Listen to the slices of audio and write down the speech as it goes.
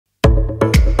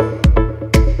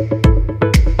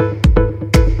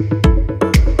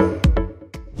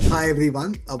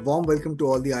everyone. A warm welcome to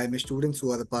all the IMA students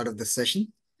who are a part of this session.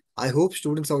 I hope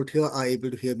students out here are able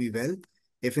to hear me well.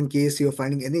 If in case you're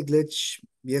finding any glitch,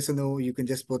 yes or no, you can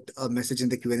just put a message in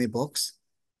the Q&A box.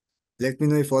 Let me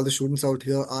know if all the students out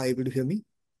here are able to hear me.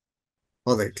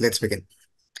 All right, let's begin.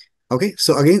 Okay,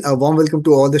 so again, a warm welcome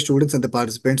to all the students and the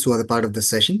participants who are a part of this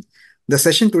session. The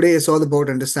session today is all about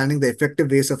understanding the effective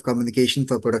ways of communication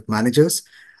for product managers.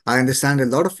 I understand a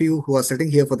lot of you who are sitting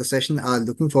here for the session are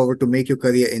looking forward to make your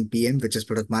career in PM, which is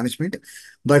product management.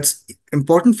 But it's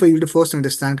important for you to first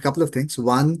understand a couple of things.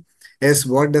 One is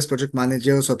what does project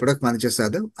managers or product managers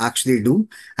rather actually do?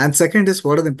 And second is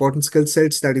what are the important skill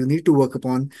sets that you need to work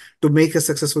upon to make a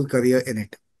successful career in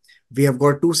it. We have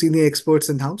got two senior experts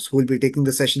in-house who will be taking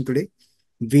the session today.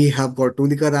 We have got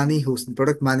Tulika Rani, who's the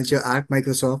product manager at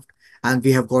Microsoft, and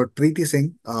we have got Preeti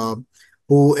Singh,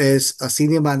 who is a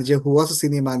senior manager, who was a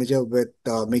senior manager with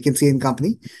McKinsey and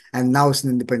Company, and now is an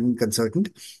independent consultant.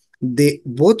 They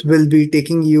both will be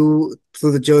taking you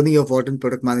through the journey of what a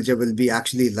product manager will be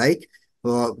actually like,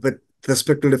 with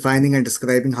respect to defining and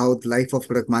describing how the life of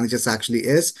product managers actually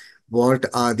is, what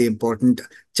are the important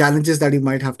challenges that you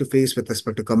might have to face with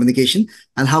respect to communication,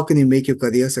 and how can you make your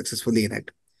career successfully in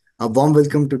it. A warm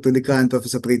welcome to Tulika and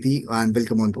Professor Preeti, and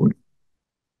welcome on board.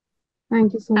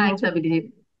 Thank you so Thanks, much.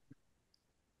 Abhijit.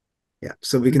 Yeah,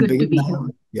 so we can Good to begin be here. now.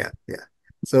 Yeah.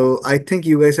 So I think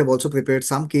you guys have also prepared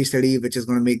some case study which is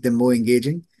going to make them more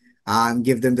engaging and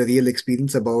give them the real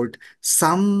experience about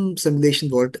some simulation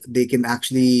what they can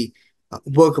actually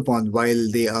work upon while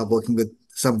they are working with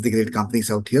some of the great companies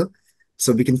out here.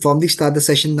 So we can formally start the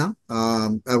session now.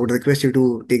 I would request you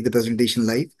to take the presentation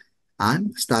live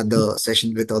and start the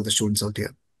session with all the students out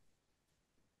here.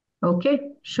 Okay,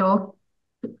 sure.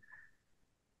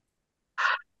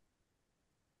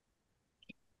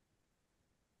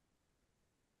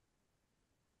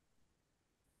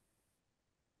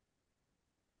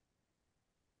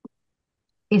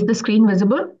 Is the screen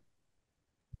visible?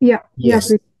 Yeah, Yes,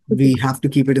 please. we have to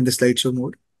keep it in the slideshow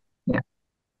mode. Yeah.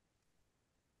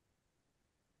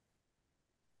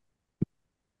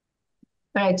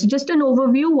 All right, so just an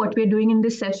overview. What we're doing in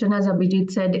this session, as Abhijit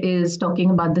said, is talking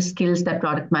about the skills that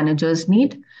product managers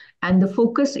need. And the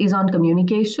focus is on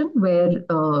communication, where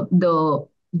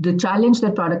the challenge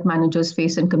that product managers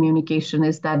face in communication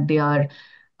is that they are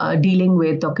dealing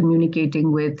with or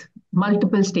communicating with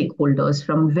multiple stakeholders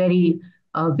from very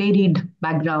varied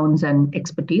backgrounds and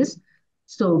expertise.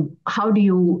 So how do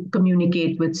you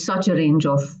communicate with such a range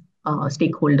of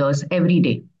stakeholders every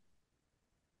day?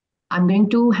 I'm going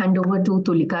to hand over to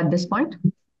Tulika at this point.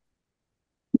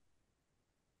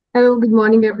 Hello, good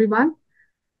morning, everyone.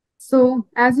 So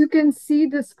as you can see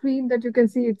the screen that you can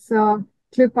see, it's a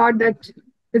clip art that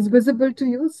is visible to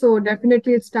you. So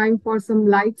definitely it's time for some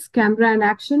lights, camera, and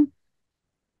action.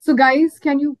 So guys,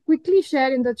 can you quickly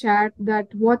share in the chat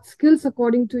that what skills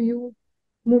according to you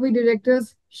movie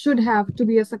directors should have to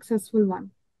be a successful one?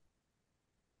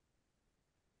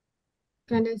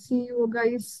 Can I see you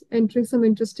guys entering some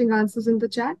interesting answers in the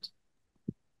chat?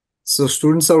 So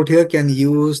students out here can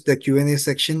use the Q&A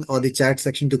section or the chat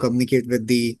section to communicate with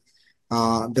the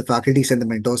faculties and the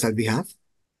mentors that we have.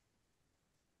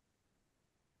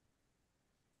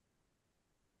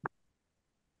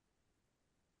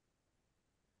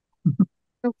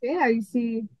 Okay, I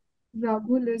see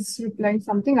Rahul is replying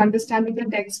something, understanding the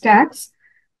tech stacks.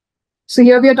 So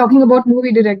here we are talking about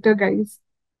movie director, guys.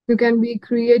 You can be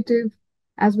creative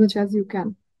as much as you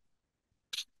can.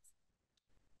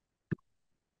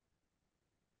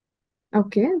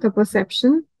 Okay, the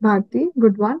perception, Bharti,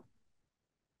 good one.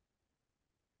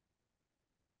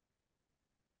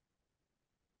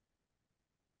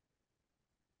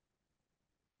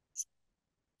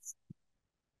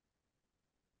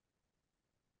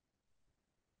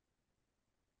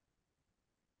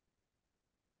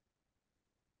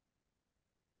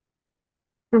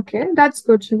 Okay, that's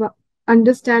good, Shiva.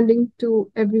 Understanding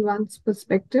to everyone's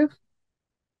perspective.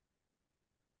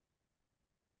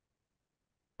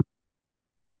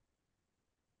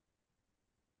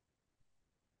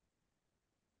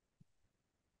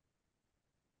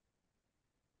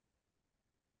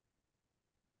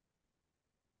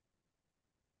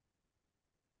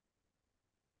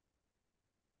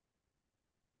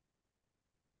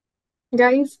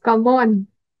 Guys, come on.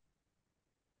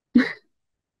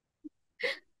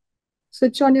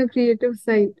 Switch on your creative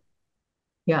side.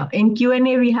 Yeah, in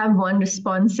Q&A, we have one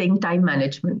response saying time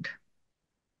management.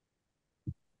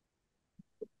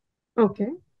 Okay.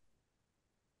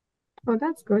 Oh,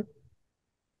 that's good.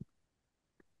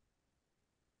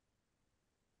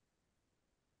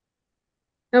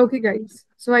 Okay, guys.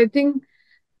 So I think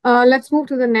let's move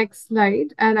to the next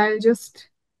slide and I'll just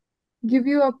give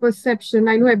you a perception.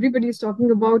 I know everybody is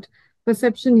talking about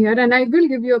perception here, and I will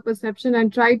give you a perception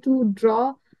and try to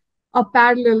draw a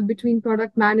parallel between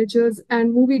product managers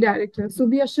and movie directors. So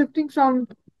we are shifting from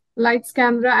lights,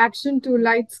 camera, action to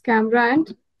lights, camera,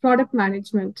 and product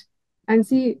management and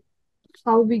see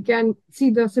how we can see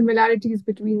the similarities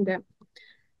between them.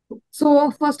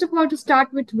 So, first of all, to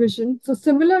start with vision. So,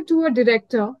 similar to a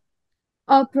director,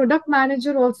 a product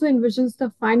manager also envisions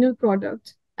the final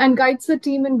product and guides the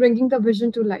team in bringing the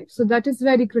vision to life. So, that is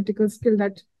very critical skill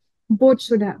that both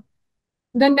should have.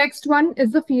 The next one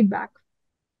is the feedback.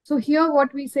 So, here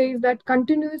what we say is that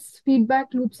continuous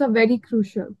feedback loops are very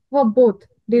crucial for both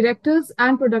directors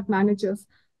and product managers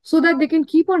so that they can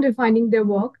keep on refining their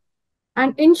work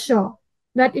and ensure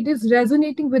that it is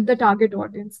resonating with the target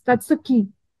audience. That's the key.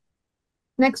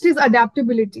 Next is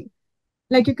adaptability.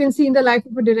 Like you can see in the life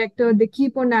of a director, they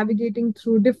keep on navigating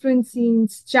through different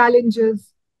scenes,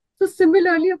 challenges. So,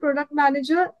 similarly, a product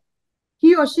manager,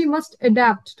 he or she must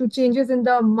adapt to changes in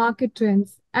the market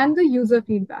trends and the user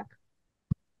feedback.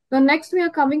 So, next, we are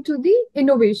coming to the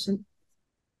innovation.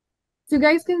 So, you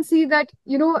guys can see that,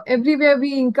 everywhere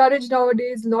we encourage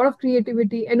nowadays a lot of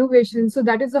creativity, innovation. So,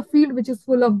 that is a field which is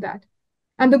full of that.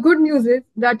 And the good news is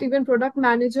that even product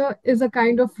manager is a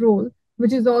kind of role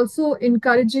which is also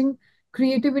encouraging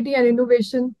creativity and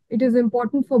innovation. It is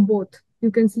important for both.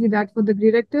 You can see that for the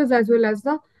directors as well as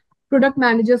the product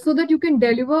managers so that you can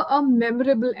deliver a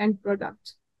memorable end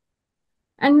product.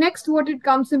 And next, what it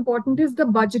comes important is the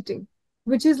budgeting,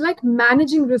 which is like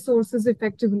managing resources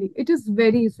effectively. It is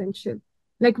very essential.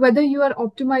 Like whether you are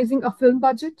optimizing a film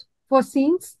budget for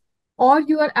scenes or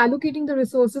you are allocating the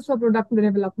resources for product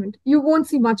development, you won't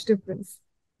see much difference.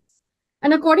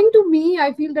 And according to me,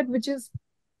 I feel that which is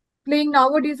playing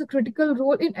nowadays a critical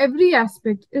role in every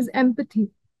aspect is empathy.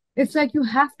 It's like you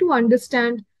have to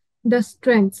understand the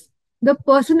strengths, the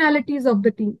personalities of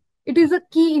the team. It is a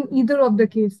key in either of the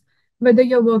case, whether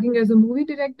you're working as a movie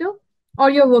director or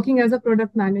you're working as a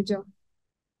product manager.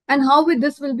 And how with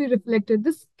this will be reflected?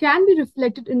 This can be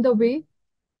reflected in the way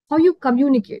how you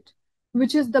communicate,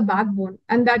 which is the backbone.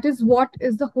 And that is what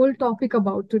is the whole topic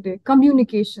about today,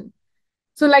 communication.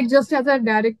 So, like just as a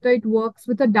director, it works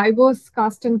with a diverse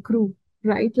cast and crew,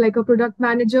 right? Like a product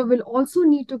manager will also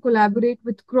need to collaborate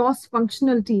with cross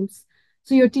functional teams.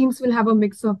 So, your teams will have a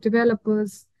mix of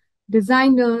developers,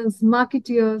 designers,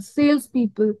 marketeers,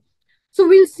 salespeople. So,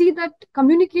 we'll see that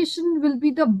communication will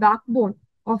be the backbone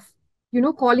of,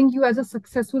 calling you as a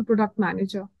successful product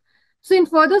manager. So, in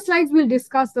further slides, we'll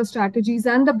discuss the strategies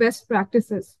and the best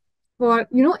practices for,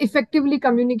 effectively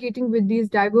communicating with these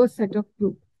diverse set of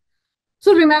group.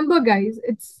 So remember, guys,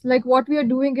 it's like what we are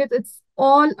doing is it's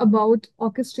all about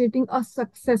orchestrating a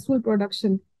successful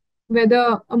production.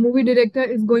 Whether a movie director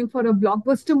is going for a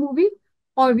blockbuster movie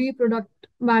or we product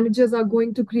managers are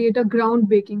going to create a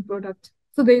groundbreaking product.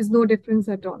 So there is no difference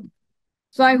at all.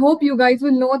 So I hope you guys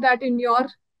will know that in your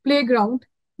playground,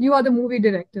 you are the movie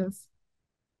directors.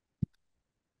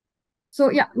 So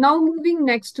yeah, now moving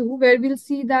next to where we'll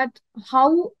see that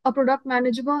how a product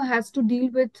manager has to deal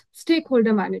with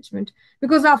stakeholder management.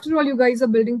 Because after all, you guys are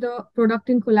building the product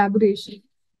in collaboration.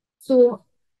 So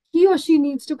he or she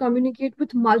needs to communicate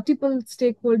with multiple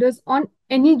stakeholders on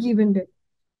any given day.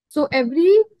 So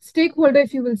every stakeholder,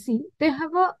 if you will see, they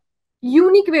have a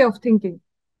unique way of thinking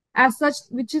as such,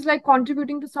 which is like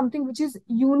contributing to something which is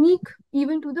unique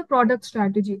even to the product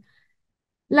strategy.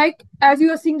 Like as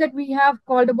you are seeing that we have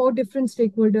called about different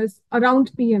stakeholders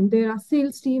around PM. There are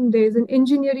sales team, there's an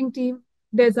engineering team,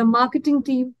 there's a marketing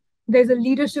team, there's a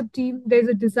leadership team, there's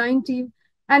a design team,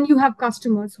 and you have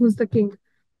customers who's the king.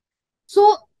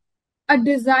 So a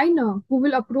designer who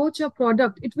will approach a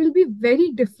product, it will be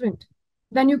very different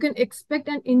than you can expect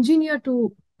an engineer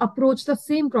to approach the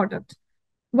same product.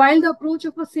 While the approach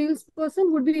of a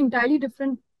salesperson would be entirely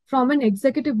different from an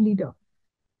executive leader.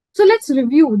 So let's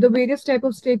review the various type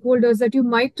of stakeholders that you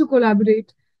might to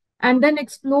collaborate and then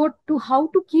explore to how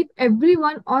to keep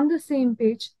everyone on the same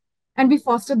page and we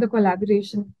foster the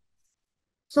collaboration.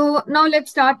 So now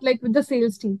let's start like with the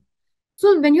sales team.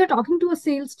 So when you're talking to a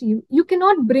sales team, you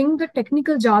cannot bring the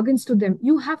technical jargons to them.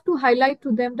 You have to highlight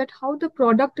to them that how the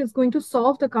product is going to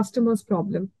solve the customer's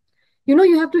problem.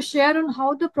 You have to share on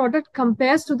how the product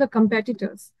compares to the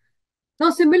competitors.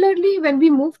 Now, similarly, when we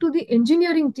move to the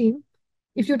engineering team,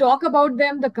 if you talk about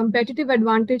them, the competitive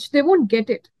advantage, they won't get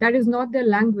it. That is not their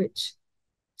language.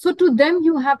 So to them,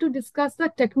 you have to discuss the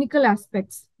technical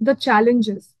aspects, the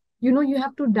challenges. You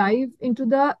have to dive into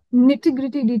the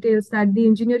nitty-gritty details that the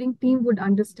engineering team would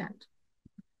understand.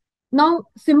 Now,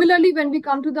 similarly, when we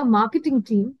come to the marketing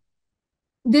team,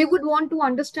 they would want to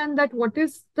understand that what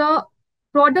is the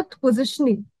product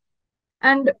positioning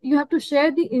And you have to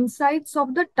share the insights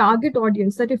of the target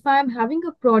audience, that if I am having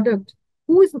a product,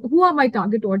 who are my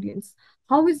target audience,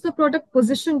 how is the product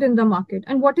positioned in the market,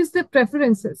 and what is their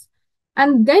preferences.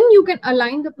 And then you can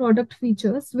align the product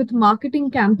features with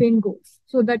marketing campaign goals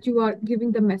so that you are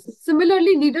giving the message.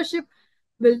 Similarly, leadership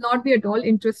will not be at all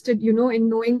interested, in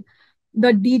knowing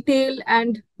the detail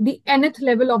and the nth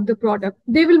level of the product.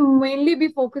 They will mainly be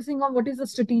focusing on what is the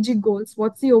strategic goals,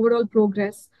 what's the overall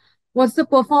progress, what's the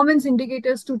performance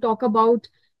indicators to talk about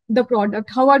the product,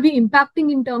 how are we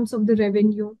impacting in terms of the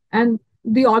revenue and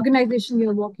the organization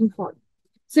you're working for.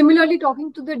 Similarly,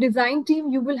 talking to the design team,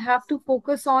 you will have to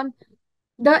focus on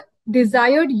the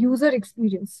desired user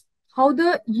experience, how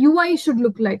the UI should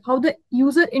look like, how the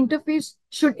user interface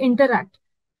should interact.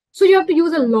 So you have to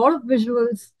use a lot of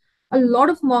visuals, a lot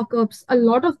of mock-ups, a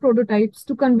lot of prototypes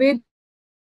to convey the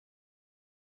message to the design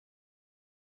team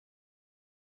and to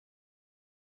the development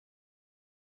team. So there you have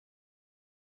to emphasize how the product is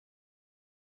going to solve their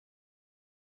problem,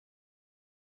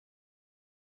 how the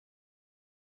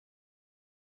product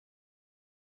is going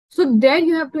to So there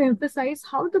you have to emphasize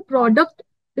how the product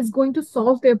is going to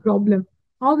solve their problem.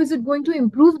 How is it going to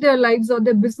improve their lives or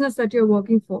their business that you're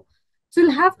working for? So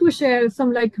you'll have to share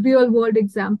some like real world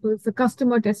examples, the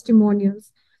customer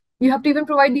testimonials. You have to even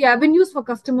provide the avenues for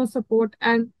customer support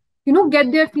and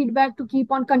get their feedback to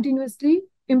keep on continuously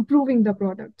improving the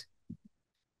product.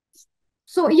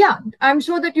 So, yeah, I'm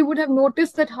sure that you would have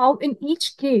noticed that how in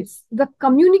each case the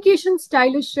communication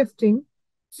style is shifting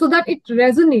so that it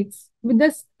resonates with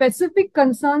the specific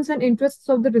concerns and interests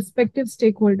of the respective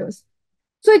stakeholders.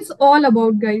 So, it's all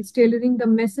about, guys, tailoring the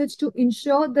message to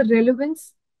ensure the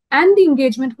relevance and the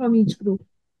engagement from each group.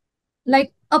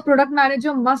 Like a product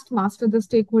manager must master the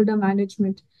stakeholder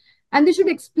management, and they should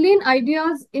explain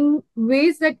ideas in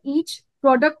ways that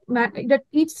that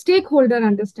each stakeholder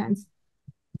understands.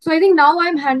 So I think now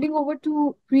I'm handing over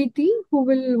to Preeti, who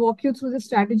will walk you through the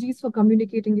strategies for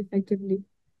communicating effectively.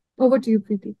 Over to you,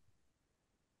 Preeti.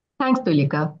 Thanks,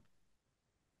 Tulika.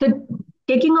 So,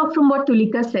 taking off from what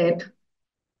Tulika said,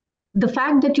 the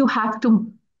fact that you have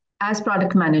to, as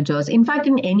product managers, in fact,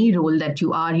 in any role that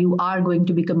you are going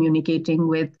to be communicating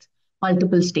with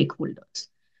multiple stakeholders.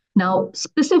 Now,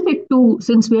 specific to,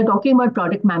 since we are talking about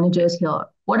product managers here,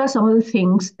 what are some of the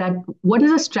things what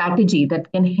is a strategy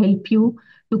that can help you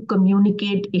to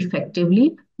communicate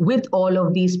effectively with all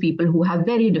of these people who have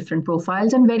very different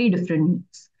profiles and very different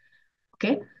needs?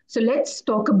 Okay, so let's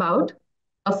talk about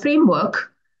a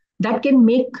framework that can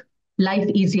make life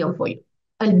easier for you.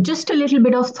 Just a little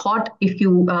bit of thought if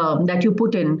you that you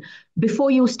put in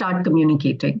before you start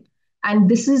communicating, and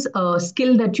this is a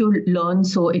skill that you learn,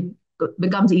 so it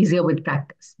becomes easier with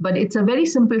practice. But it's a very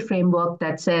simple framework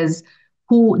that says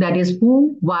who,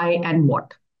 why, and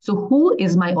what. So who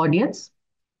is my audience?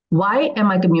 Why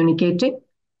am I communicating?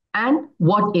 And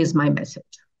what is my message?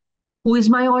 Who is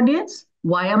my audience?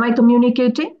 Why am I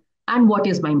communicating? And what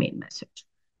is my main message?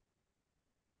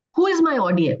 Who is my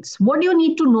audience? What do you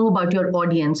need to know about your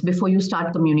audience before you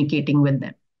start communicating with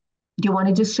them? Do you want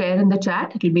to just share in the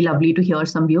chat? It'll be lovely to hear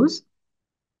some views.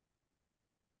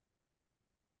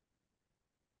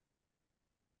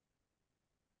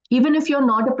 Even if you're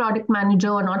not a product manager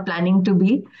or not planning to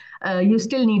be, you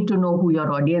still need to know who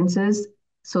your audience is.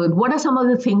 So, what are some of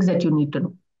the things that you need to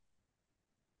know?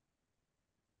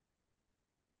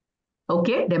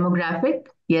 Okay, demographic.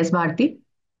 Yes, Bharti.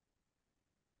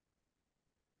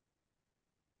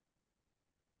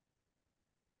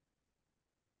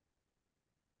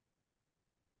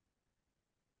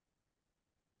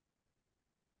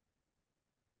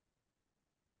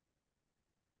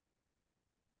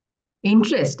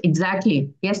 Interest,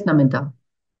 exactly. Yes, Namita.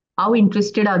 How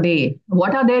interested are they?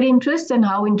 What are their interests and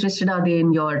how interested are they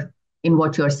in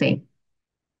what you're saying?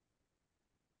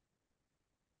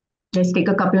 Let's take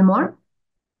a couple more.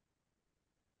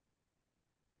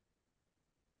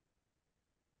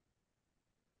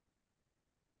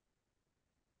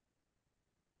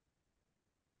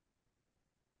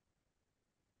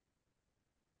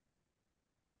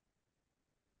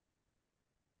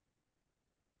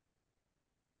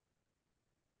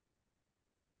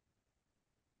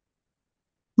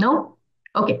 No?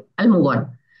 Okay, I'll move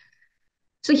on.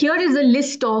 So here is a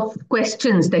list of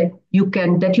questions that you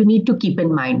need to keep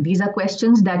in mind. These are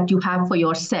questions that you have for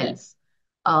yourself,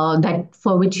 that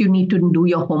for which you need to do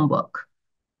your homework.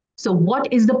 So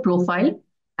what is the profile?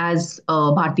 As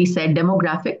Bharti said,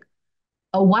 demographic.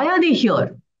 Why are they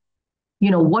here?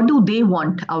 What do they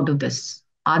want out of this?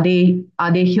 Are they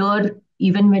here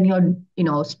even when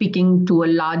you're speaking to a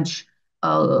large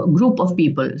group of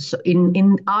people. So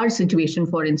in our situation,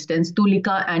 for instance,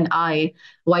 Tulika and I,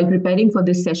 while preparing for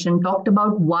this session, talked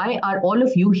about why are all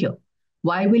of you here?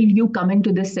 Why will you come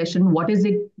into this session? What is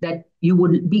it that you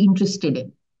would be interested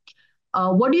in?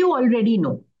 What do you already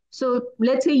know? So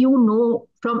let's say you know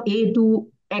from A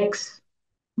to X.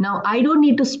 Now, I don't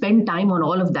need to spend time on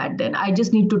all of that then. I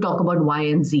just need to talk about Y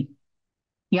and Z.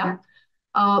 Yeah.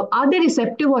 Are they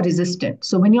receptive or resistant?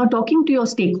 So when you're talking to your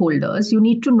stakeholders, you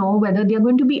need to know whether they're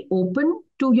going to be open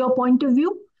to your point of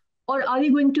view, or are they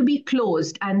going to be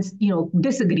closed and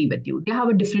disagree with you. They have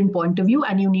a different point of view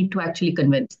and you need to actually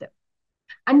convince them.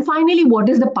 And finally, what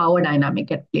is the power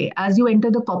dynamic at play? As you enter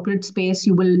the corporate space,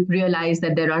 you will realize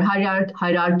that there are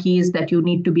hierarchies that you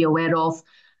need to be aware of.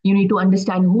 You need to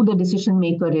understand who the decision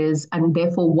maker is, and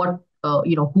therefore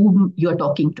whom you are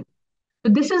talking to.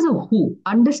 So this is a who,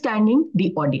 understanding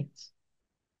the audience.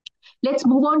 Let's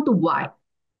move on to why.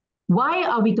 Why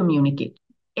are we communicating?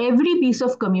 Every piece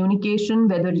of communication,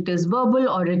 whether it is verbal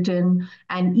or written,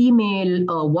 an email,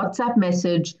 a WhatsApp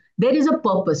message, there is a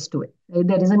purpose to it. Right?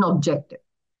 There is an objective.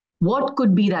 What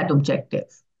could be that objective?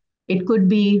 It could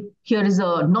be here is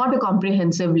a not a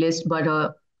comprehensive list, but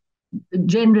a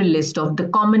general list of the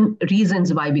common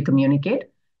reasons why we communicate.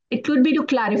 It could be to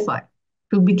clarify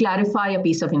a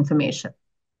piece of information.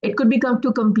 It could become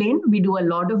to complain. We do a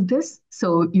lot of this,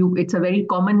 so it's a very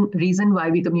common reason why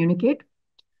we communicate.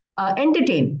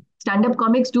 Entertain. Stand-up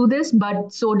comics do this,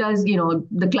 but so does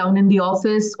the clown in the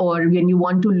office, or when you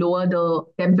want to lower the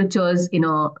temperatures in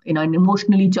an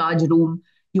emotionally charged room,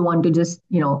 you want to just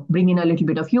bring in a little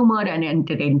bit of humor and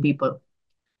entertain people.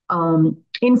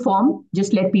 Inform,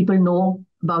 just let people know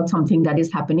about something that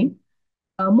is happening.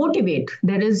 Motivate.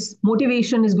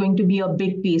 Motivation is going to be a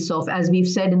big piece of, as we've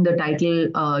said in the title,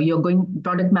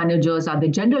 product managers are the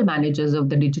general managers of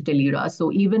the digital era.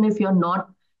 So even if you're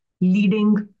not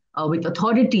leading with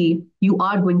authority, you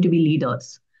are going to be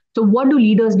leaders. So what do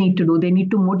leaders need to do? They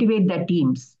need to motivate their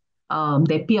teams,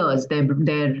 their peers,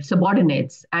 their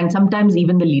subordinates, and sometimes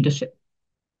even the leadership.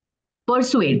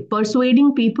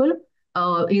 Persuading people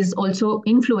is also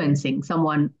influencing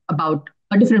someone about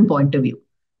a different point of view.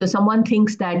 So someone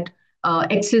thinks that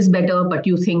X is better, but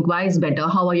you think Y is better.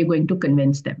 How are you going to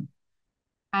convince them?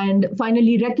 And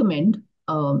finally, recommend.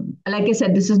 Like I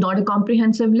said, this is not a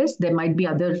comprehensive list. There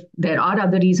are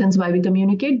other reasons why we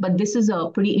communicate, but this is a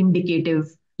pretty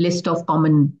indicative list of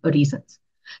common reasons.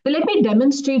 So let me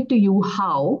demonstrate to you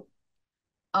how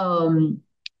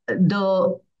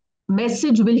the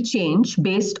message will change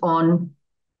based on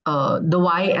the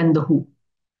why and the who.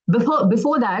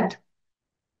 Before that,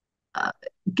 uh,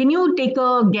 can you take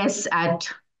a guess at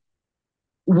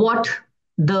what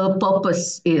the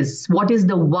purpose is? What is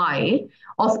the why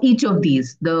of each of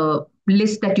these? The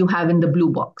list that you have in the blue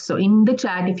box. So in the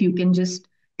chat, if you can just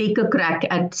take a crack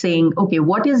at saying, okay,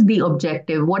 what is the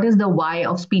objective? What is the why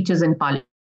of speeches in parliament?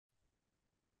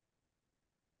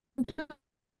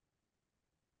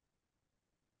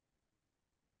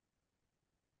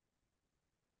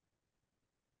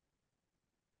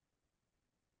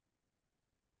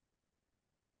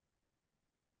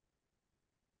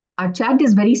 Our chat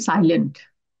is very silent.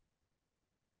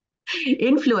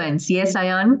 Influence, yes,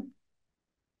 Ayan,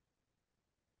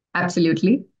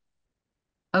 absolutely.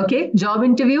 Okay, job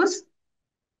interviews.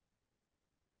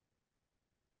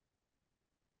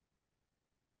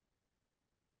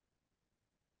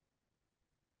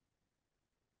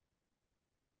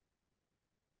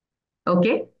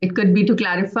 Okay, it could be to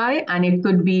clarify and it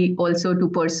could be also to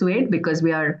persuade because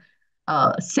we are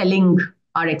selling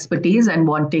our expertise and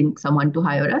wanting someone to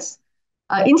hire us.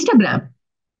 Instagram,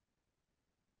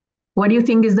 what do you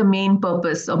think is the main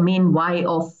purpose or main why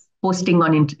of posting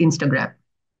on Instagram?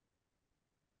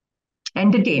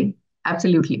 Entertain,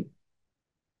 absolutely.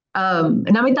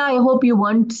 Namita, I hope you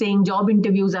weren't saying job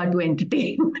interviews are to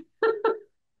entertain.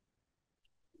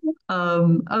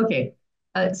 Okay.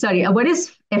 Sorry, what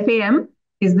is FAM?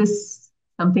 Is this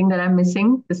something that I'm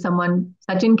missing? Is someone,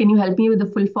 Sachin, can you help me with the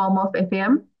full form of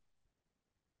FAM?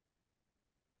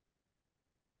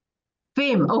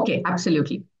 Fame. Okay,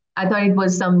 absolutely. I thought it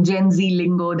was some Gen Z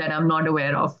lingo that I'm not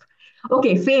aware of.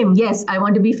 Okay, fame. Yes, I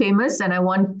want to be famous and I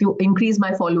want to increase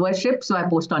my followership, so I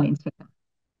post on Instagram.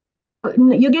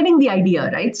 You're getting the idea,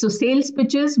 right? So sales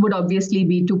pitches would obviously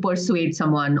be to persuade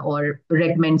someone or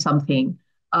recommend something.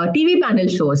 TV panel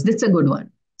shows, that's a good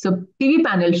one. So TV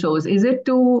panel shows, is it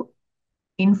to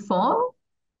inform?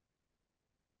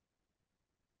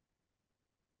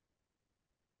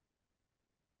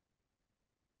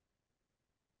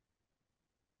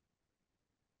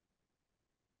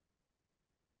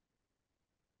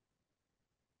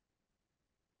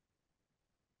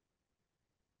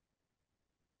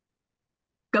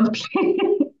 Complain.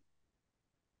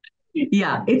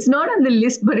 Yeah, it's not on the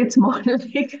list, but it's more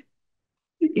like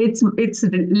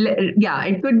yeah,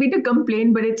 it could be to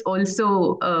complain, but it's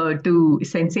also to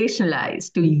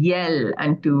sensationalize, to yell,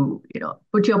 and to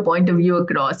put your point of view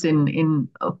across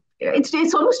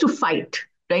it's almost to fight,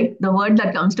 right? The word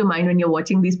that comes to mind when you're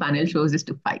watching these panel shows is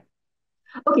to fight.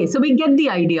 Okay, so we get the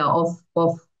idea of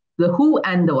the who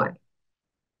and the why.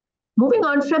 Moving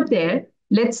on from there,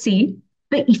 let's see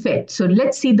the effect. So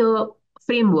let's see the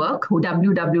framework,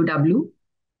 www,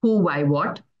 who, why,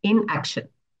 what, in action.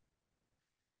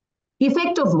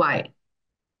 Effect of why.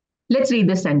 Let's read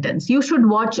the sentence. You should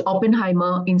watch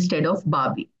Oppenheimer instead of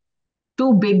Barbie.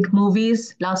 Two big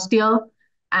movies last year,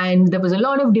 and there was a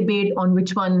lot of debate on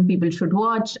which one people should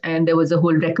watch, and there was a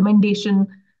whole recommendation.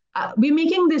 We're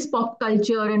making this pop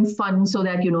culture and fun so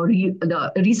that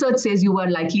the research says you are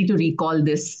likely to recall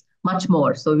this much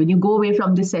more. So when you go away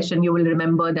from this session, you will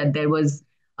remember that there was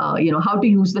how to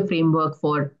use the framework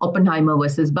for Oppenheimer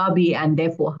versus Barbie, and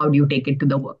therefore how do you take it to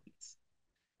the workplace.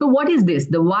 So what is this?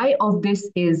 The why of this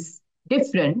is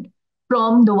different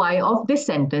from the why of this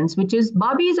sentence, which is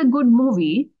Barbie is a good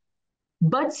movie,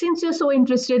 but since you're so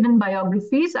interested in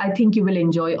biographies, I think you will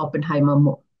enjoy Oppenheimer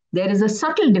more. There is a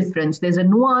subtle difference. There's a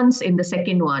nuance in the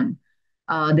second one.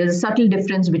 There's a subtle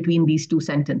difference between these two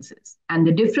sentences. And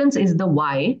the difference is the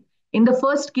why. In the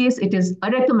first case, it is a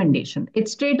recommendation.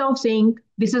 It's straight off saying,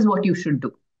 this is what you should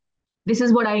do. This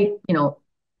is what I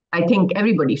think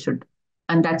everybody should.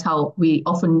 And that's how we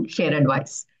often share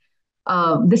advice.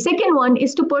 The second one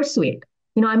is to persuade.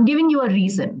 I'm giving you a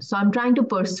reason. So I'm trying to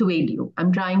persuade you.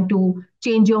 I'm trying to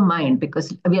change your mind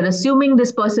because we are assuming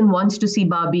this person wants to see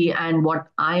Barbie and what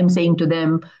I am saying to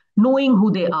them, knowing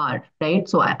who they are, right?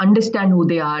 So I understand who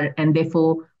they are. And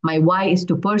therefore, my why is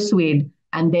to persuade.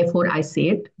 And therefore, I say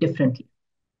it differently.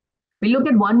 We look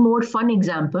at one more fun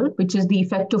example, which is the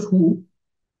effect of who.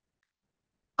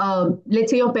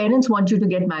 Let's say your parents want you to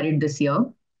get married this year,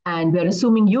 and we're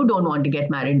assuming you don't want to get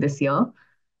married this year.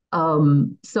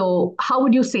 So how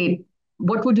would you say,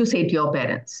 what would you say to your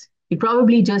parents? You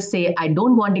probably just say, I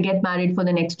don't want to get married for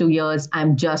the next 2 years.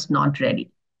 I'm just not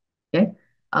ready. Okay.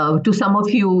 To some of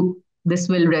you, this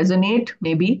will resonate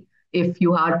maybe if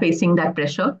you are facing that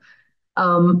pressure.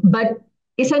 But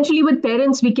essentially with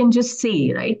parents, we can just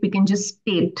say, right? We can just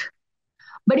state.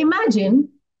 But imagine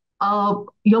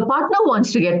your partner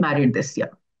wants to get married this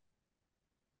year,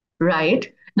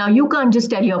 right? Now you can't just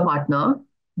tell your partner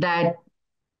that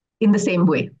in the same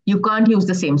way. You can't use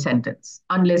the same sentence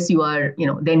unless you are,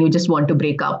 then you just want to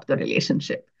break up the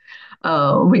relationship,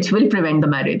 which will prevent the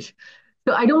marriage.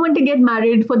 So I don't want to get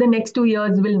married for the next 2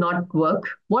 years will not work.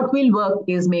 What will work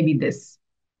is maybe this.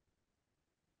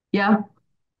 Yeah.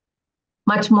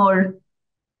 Much more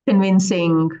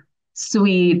convincing,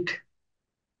 sweet,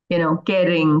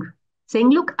 caring, saying,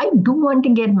 look, I do want to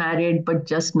get married, but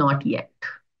just not yet.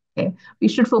 Okay. We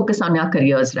should focus on our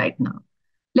careers right now.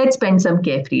 Let's spend some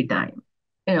carefree time.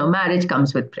 Marriage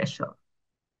comes with pressure.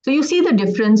 So you see the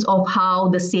difference of how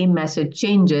the same message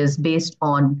changes based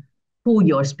on who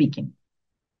you're speaking.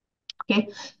 Okay.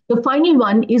 The final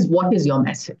one is what is your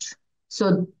message?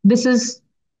 So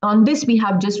on this, we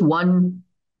have just one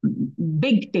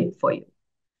big tip for you.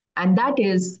 And that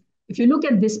is, if you look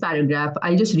at this paragraph,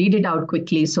 I'll just read it out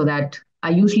quickly so that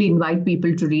I usually invite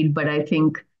people to read, but I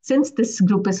think since this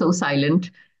group is so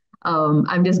silent,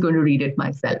 I'm just going to read it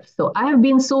myself. So I have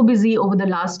been so busy over the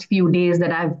last few days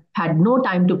that I've had no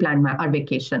time to plan our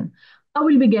vacation. How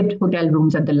will we get hotel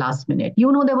rooms at the last minute? There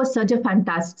was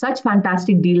such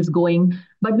fantastic deals going,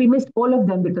 but we missed all of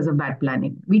them because of bad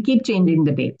planning. We keep changing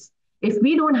the dates. If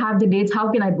we don't have the dates,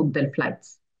 how can I book the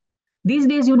flights? These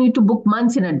days, you need to book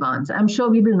months in advance. I'm sure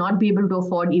we will not be able to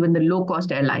afford even the low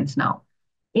cost airlines now.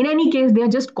 In any case, they are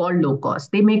just called low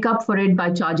cost. They make up for it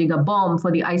by charging a bomb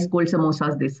for the ice cold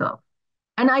samosas they serve.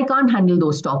 And I can't handle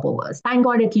those stopovers. Thank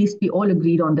God, at least we all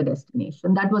agreed on the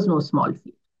destination. That was no small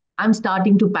feat. I'm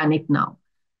starting to panic now.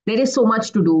 There is so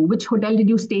much to do. Which hotel did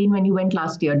you stay in when you went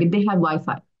last year? Did they have Wi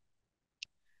Fi?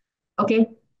 Okay.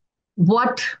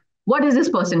 What, what is this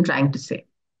person trying to say?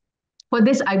 For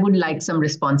this, I would like some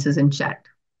responses in chat.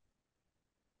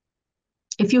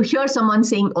 If you hear someone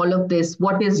saying all of this,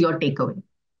 what is your takeaway?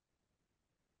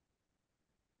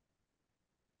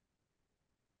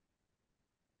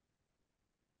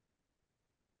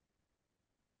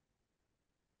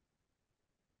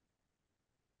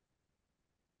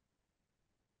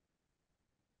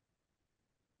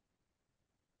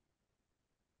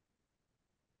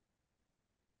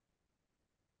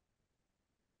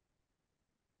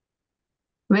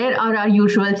 Where are our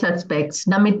usual suspects?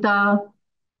 Namita,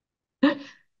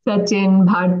 Sachin,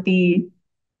 Bharti,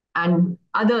 and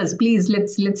Others, please,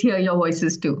 let's hear your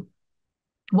voices too.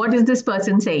 What is this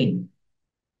person saying?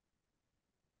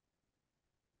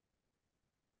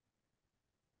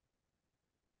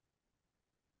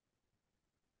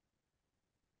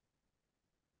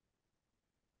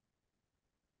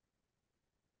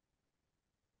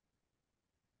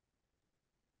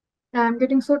 I'm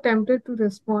getting so tempted to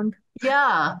respond.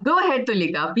 Yeah, go ahead,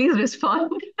 Tulika. Please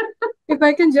respond. If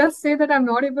I can just say that I'm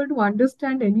not able to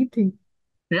understand anything.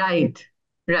 Right,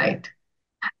 right.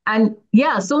 And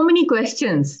yeah, so many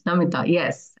questions, Namita.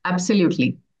 Yes,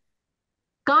 absolutely.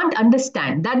 Can't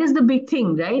understand. That is the big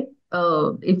thing, right?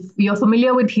 If you're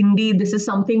familiar with Hindi, this is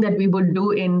something that we would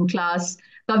do in class.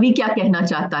 Kavi kya kehna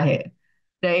chahta hai,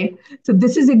 right? So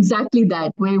this is exactly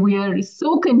that, where we are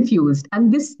so confused.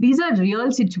 And these are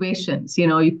real situations. You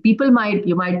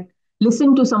might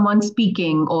listen to someone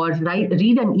speaking or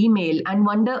read an email and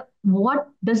wonder, what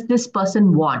does this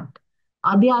person want?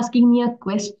 Are they asking me a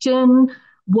question?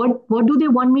 What do they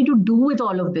want me to do with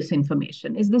all of this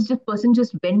information? Is this just person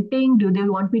just venting? Do they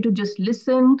want me to just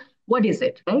listen? What is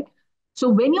it, right? So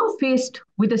when you're faced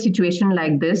with a situation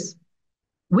like this,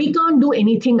 we can't do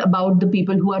anything about the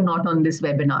people who are not on this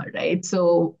webinar, right?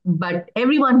 So, but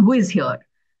everyone who is here,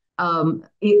 um,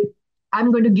 it,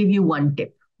 I'm going to give you one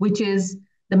tip, which is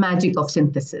the magic of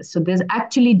synthesis. So there's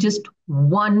actually just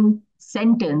one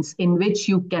sentence in which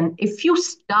you can, if you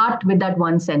start with that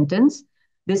one sentence,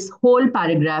 this whole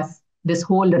paragraph, this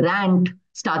whole rant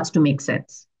starts to make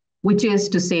sense, which is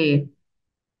to say,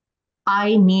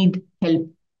 I need help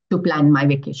to plan my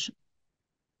vacation.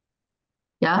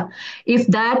 Yeah. If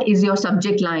that is your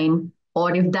subject line,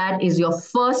 or if that is your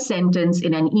first sentence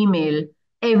in an email,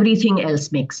 everything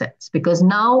else makes sense because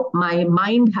now my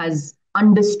mind has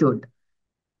understood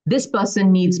this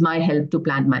person needs my help to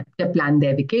plan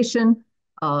their vacation,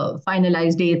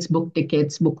 finalize dates, book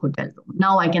tickets, book hotel room.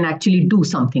 Now I can actually do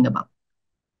something about it.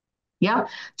 Yeah.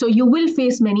 So you will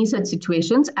face many such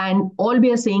situations. And all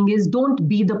we are saying is don't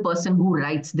be the person who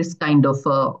writes this kind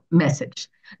of message.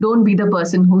 Don't be the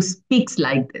person who speaks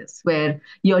like this, where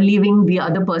you're leaving the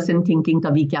other person thinking,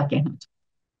 Kabhi kya kehna,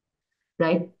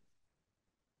 right?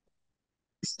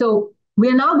 So we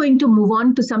are now going to move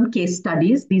on to some case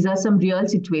studies. These are some real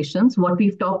situations. What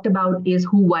we've talked about is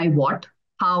who, why, what,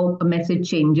 how a message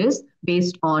changes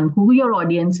based on who your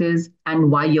audience is and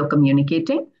why you're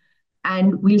communicating.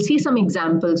 And we'll see some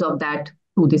examples of that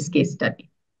through this case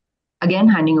study. Again,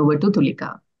 handing over to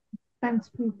Tulika. Thanks,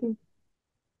 Preeti.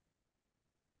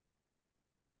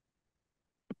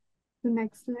 The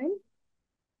next slide.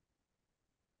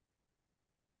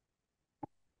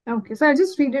 Okay, so I'll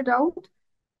just read it out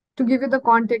to give you the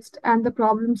context and the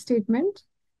problem statement.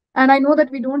 And I know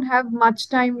that we don't have much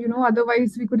time,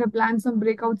 otherwise we could have planned some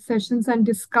breakout sessions and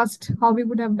discussed how we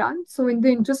would have done. So in the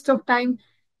interest of time,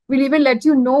 we'll even let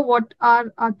you know what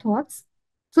are our thoughts.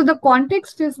 So the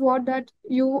context is what that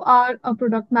you are a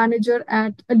product manager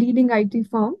at a leading IT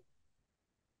firm.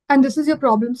 And this is your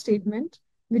problem statement,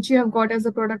 which you have got as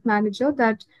a product manager,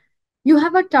 that you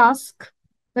have a task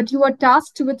that you are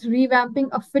tasked with revamping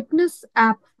a fitness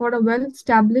app for a well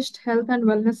established health and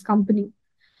wellness company.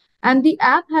 And the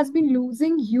app has been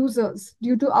losing users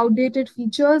due to outdated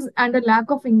features and a lack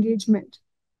of engagement.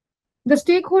 The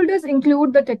stakeholders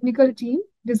include the technical team,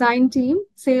 design team,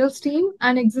 sales team,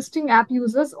 and existing app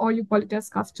users, or you call it as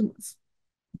customers.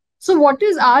 So, what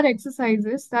is our exercise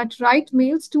is that write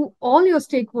mails to all your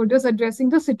stakeholders addressing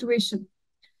the situation.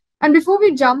 And before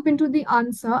we jump into the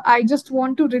answer, I just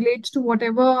want to relate to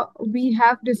whatever we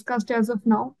have discussed as of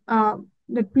now.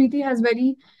 That Preeti has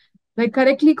very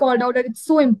correctly called out that it's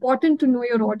so important to know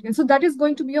your audience. So that is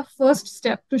going to be your first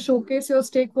step to showcase your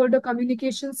stakeholder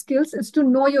communication skills is to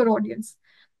know your audience.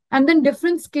 And then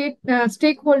different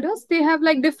stakeholders, they have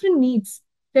like different needs,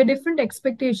 their different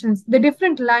expectations, the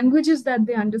different languages that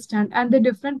they understand, and the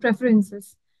different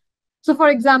preferences. So, for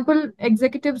example,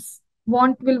 executives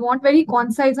will want very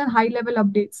concise and high level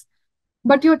updates,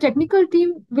 but your technical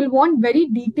team will want very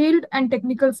detailed and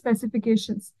technical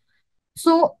specifications.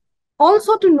 So,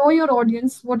 also to know your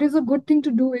audience, what is a good thing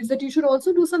to do is that you should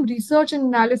also do some research and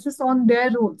analysis on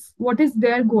their roles. What is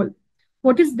their goal?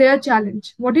 What is their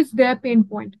challenge? What is their pain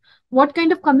point? What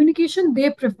kind of communication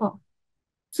they prefer?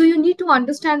 So, you need to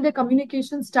understand their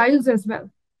communication styles as well.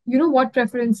 You know what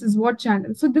preferences, what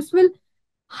channels. So, this will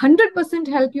 100%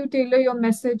 help you tailor your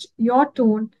message, your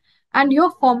tone, and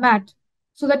your format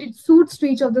so that it suits to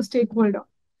each of the stakeholder.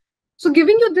 So,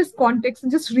 giving you this context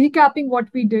and just recapping what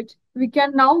we did, we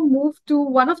can now move to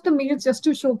one of the mails just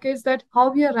to showcase that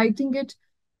how we are writing it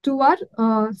to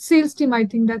our sales team. I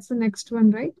think that's the next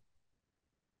one, right?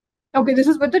 Okay, this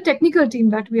is with the technical team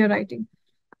that we are writing.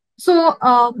 So,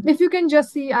 if you can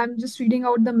just see, I'm just reading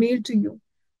out the mail to you.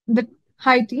 The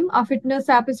Hi team, our fitness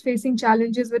app is facing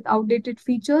challenges with outdated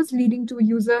features leading to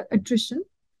user attrition.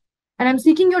 And I'm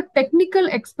seeking your technical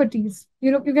expertise.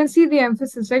 You can see the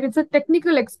emphasis, right? It's a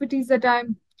technical expertise that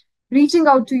I'm reaching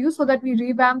out to you so that we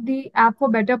revamp the app for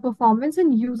better performance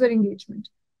and user engagement.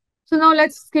 So now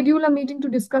let's schedule a meeting to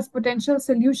discuss potential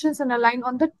solutions and align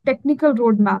on the technical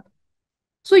roadmap.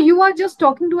 So you are just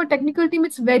talking to a technical team,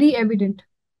 it's very evident.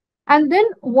 And then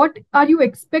what are you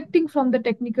expecting from the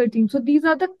technical team? So these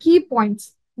are the key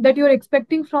points that you're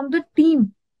expecting from the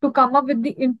team to come up with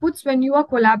the inputs when you are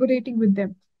collaborating with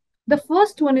them. The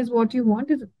first one is what you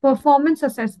want is performance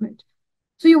assessment.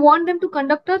 So you want them to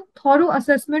conduct a thorough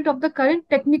assessment of the current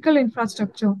technical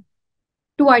infrastructure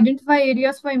to identify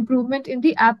areas for improvement in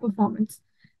the app performance.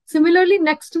 Similarly,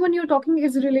 next one you're talking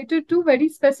is related to very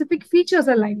specific features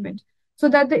alignment so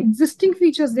that the existing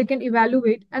features they can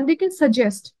evaluate and they can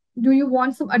suggest, do you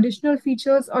want some additional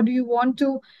features or do you want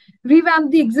to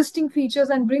revamp the existing features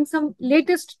and bring some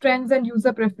latest trends and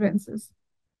user preferences?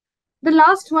 The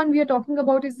last one we are talking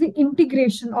about is the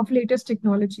integration of latest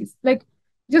technologies. Like,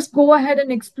 just go ahead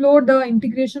and explore the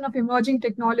integration of emerging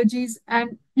technologies,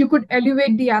 and you could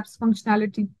elevate the app's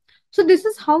functionality. So this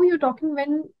is how you're talking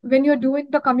when you're doing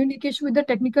the communication with the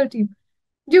technical team.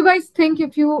 Do you guys think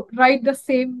if you write the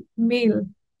same mail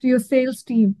to your sales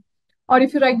team, or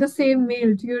if you write the same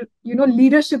mail to your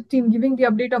leadership team giving the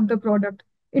update of the product,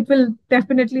 it will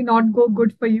definitely not go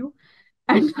good for you?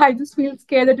 And I just feel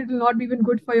scared that it will not be even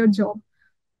good for your job.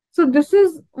 So this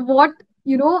is what,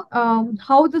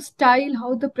 how the style,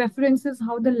 how the preferences,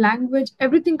 how the language,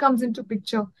 everything comes into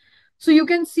picture. So you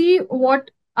can see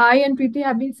what I and Preeti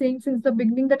have been saying since the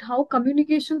beginning, that how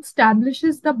communication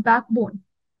establishes the backbone.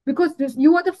 Because this,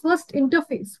 you are the first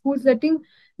interface who's letting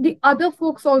the other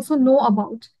folks also know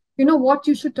about, what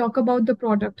you should talk about the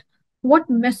product, what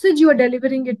message you are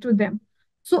delivering it to them.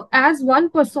 So, as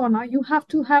one persona, you have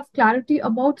to have clarity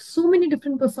about so many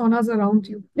different personas around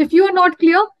you. If you are not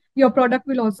clear, your product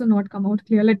will also not come out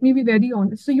clear. Let me be very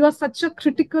honest. So, you are such a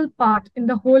critical part in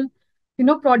the whole,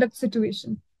 product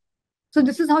situation. So,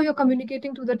 this is how you're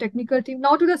communicating to the technical team.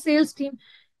 Now, to the sales team,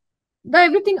 the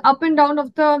everything up and down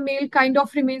of the mail kind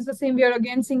of remains the same. We are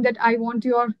again saying that I want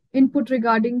your input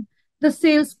regarding the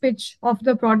sales pitch of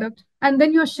the product. And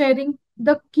then you're sharing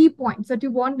the key points that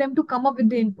you want them to come up with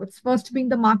the inputs. First being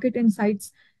the market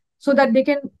insights, so that they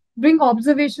can bring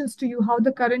observations to you, how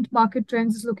the current market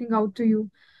trends is looking out to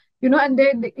you. And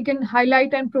they can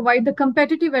highlight and provide the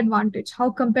competitive advantage,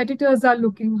 how competitors are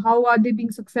looking, how are they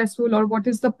being successful, or what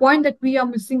is the point that we are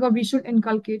missing or we should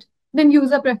inculcate. Then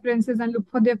user preferences and look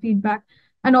for their feedback.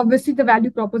 And obviously the value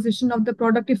proposition of the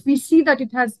product, if we see that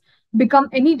it has become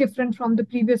any different from the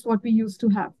previous what we used to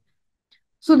have.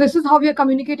 So this is how we are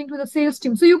communicating to the sales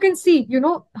team. So you can see,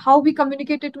 how we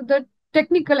communicated to the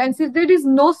technical, and says there is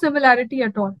no similarity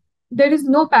at all. There is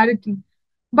no parity.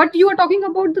 But you are talking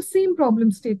about the same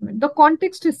problem statement. The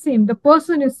context is same, the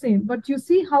person is same, but you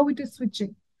see how it is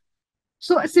switching.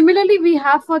 So similarly, we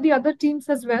have for the other teams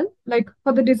as well, like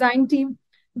for the design team,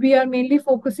 we are mainly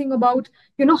focusing about,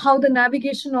 how the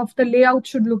navigation of the layout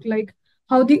should look like,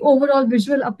 how the overall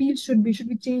visual appeal should be. Should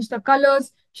we change the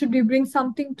colors? Should we bring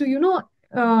something to,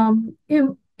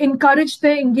 encourage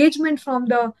the engagement from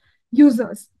the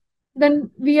users?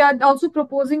 Then we are also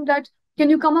proposing that, can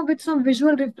you come up with some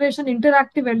visual refresh and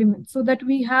interactive elements so that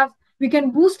we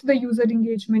can boost the user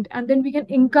engagement, and then we can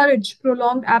encourage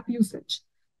prolonged app usage.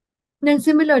 Then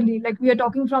similarly, like we are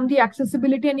talking from the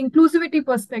accessibility and inclusivity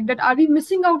perspective, that are we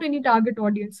missing out any target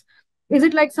audience? Is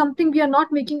it like something we are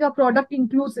not making our product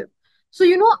inclusive? So,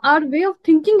 our way of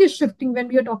thinking is shifting when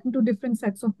we are talking to different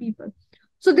sets of people.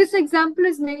 So this example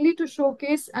is mainly to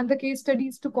showcase, and the case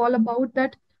studies to call about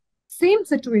that same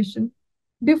situation,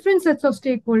 different sets of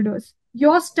stakeholders.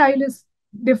 Your style is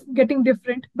getting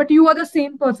different, but you are the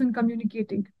same person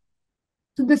communicating.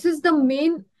 So this is the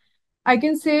main, I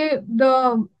can say,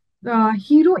 the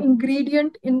hero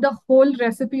ingredient in the whole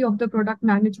recipe of the product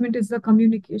management is the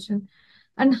communication.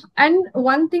 And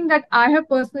one thing that I have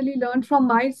personally learned from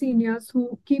my seniors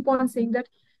who keep on saying that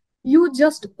you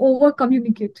just over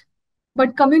communicate.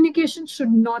 But communication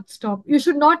should not stop. You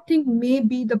should not think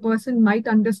maybe the person might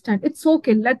understand. It's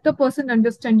okay. Let the person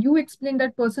understand. You explain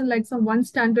that person like some one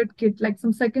standard kit, like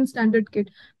some second standard kit.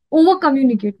 Over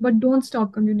communicate, but don't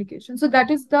stop communication. So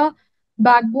that is the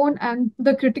backbone and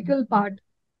the critical part.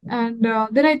 And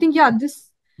then I think, yeah,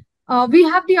 this we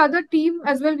have the other team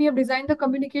as well. We have designed the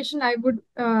communication. I would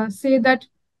say that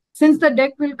since the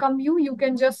deck will come you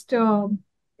can just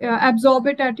absorb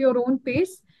it at your own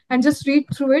pace and just read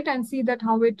through it and see that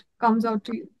how it comes out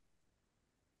to you.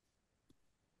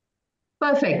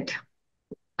 Perfect.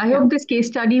 I Yeah. hope this case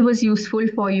study was useful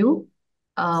for you.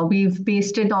 We've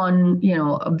based it on,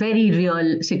 very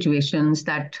real situations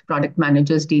that product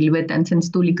managers deal with. And since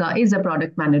Tulika is a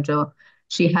product manager,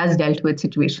 she has dealt with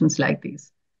situations like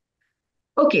these.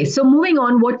 Okay, so moving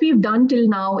on, what we've done till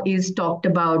now is talked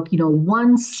about,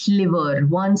 one sliver,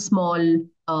 one small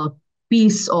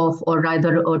piece of, or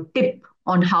rather a tip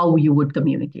on how you would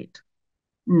communicate.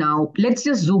 Now, let's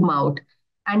just zoom out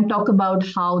and talk about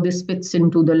how this fits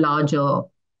into the larger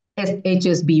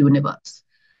HSB universe.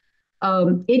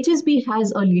 HSB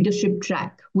has a leadership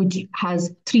track which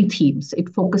has three themes.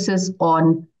 It focuses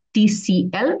on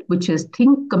TCL, which is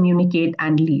think, communicate,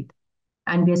 and lead.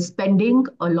 And we're spending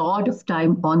a lot of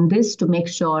time on this to make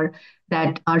sure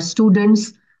that our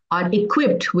students are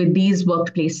equipped with these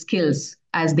workplace skills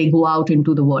as they go out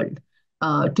into the world,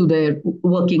 to their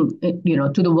working,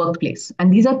 to the workplace.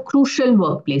 And these are crucial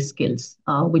workplace skills,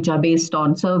 which are based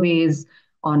on surveys,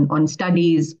 on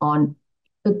studies, on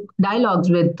dialogues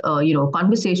with,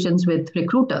 conversations with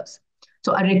recruiters.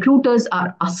 So our recruiters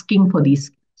are asking for these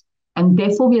skills. And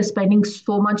therefore, we are spending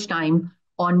so much time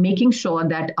on making sure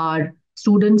that our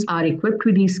students are equipped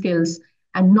with these skills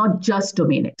and not just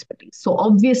domain expertise. So,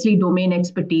 obviously, domain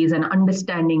expertise and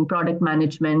understanding product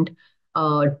management,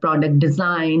 product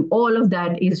design, all of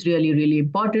that is really, really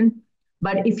important.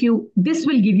 But this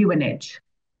will give you an edge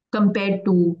compared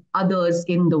to others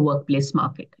in the workplace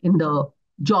market, in the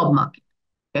job market.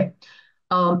 Okay.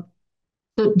 Um,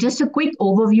 so, just a quick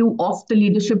overview of the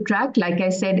leadership track. Like I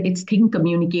said, it's think,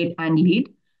 communicate, and lead.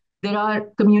 There are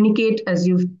communicate, as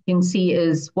you can see,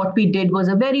 is what we did was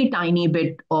a very tiny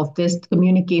bit of this.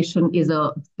 Communication is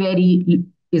a very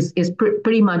is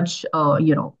pretty much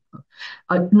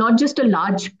not just a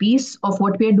large piece of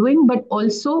what we are doing, but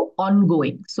also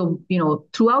ongoing. So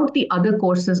throughout the other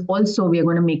courses, also we are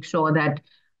going to make sure that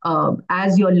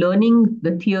as you're learning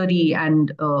the theory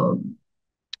and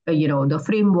the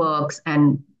frameworks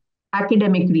and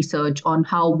academic research on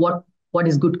what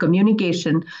is good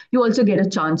communication, you also get a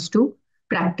chance to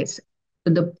practice.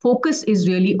 So the focus is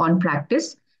really on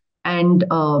practice, and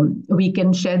we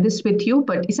can share this with you.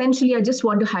 But essentially, I just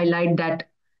want to highlight that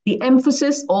the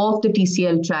emphasis of the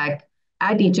TCL track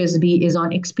at HSB is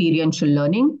on experiential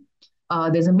learning.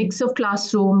 There's a mix of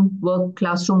classroom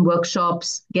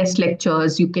workshops, guest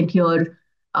lectures. You can hear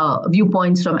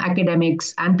viewpoints from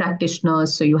academics and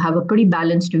practitioners. So you have a pretty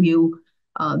balanced view.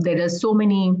 There are so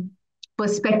many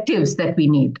perspectives that we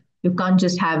need. You can't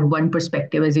just have one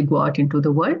perspective as you go out into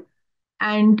the world.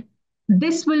 And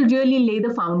this will really lay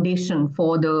the foundation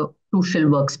for the crucial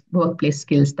workplace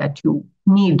skills that you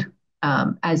need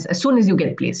as soon as you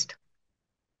get placed.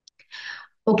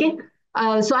 Okay,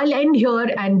 so I'll end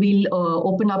here and we'll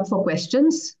open up for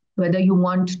questions. Whether you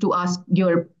want to ask,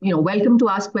 you're welcome to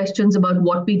ask questions about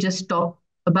what we just talked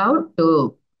about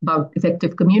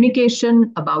effective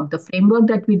communication, about the framework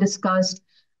that we discussed,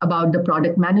 about the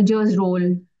product manager's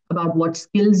role, about what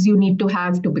skills you need to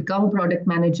have to become a product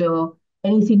manager,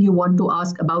 anything you want to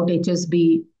ask about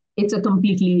HSB. It's a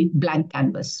completely blank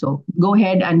canvas. So go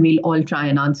ahead and we'll all try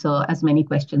and answer as many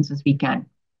questions as we can.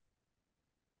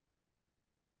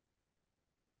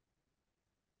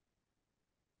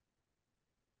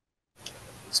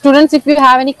 Students, if you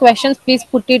have any questions, please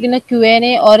put it in a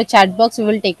Q&A or a chat box. We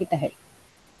will take it ahead.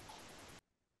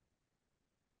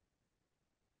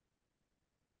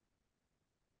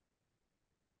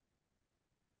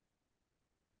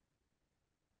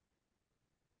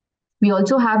 We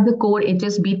also have the core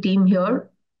HSB team here,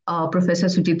 Professor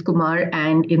Sujit Kumar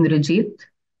and Indrajit.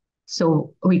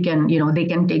 So we can, they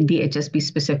can take the HSB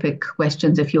specific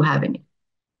questions if you have any.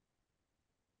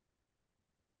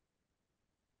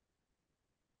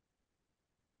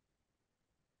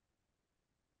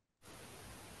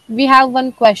 We have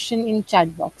one question in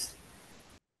chat box.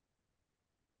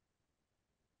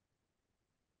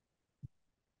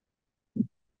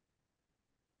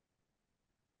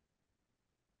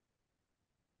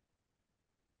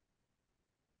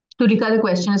 Tulika, the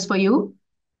question is for you.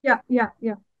 Yeah.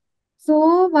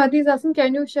 So, Bharti is asking,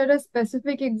 can you share a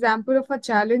specific example of a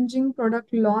challenging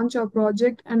product launch or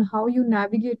project and how you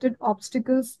navigated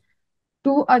obstacles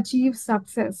to achieve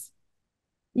success?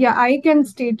 Yeah, I can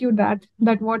state you that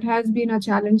what has been a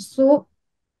challenge. So,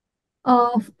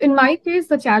 in my case,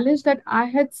 the challenge that I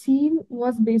had seen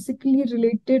was basically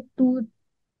related to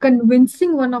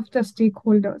convincing one of the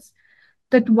stakeholders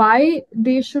that why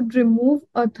they should remove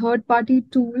a third party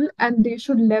tool and they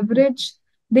should leverage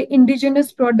the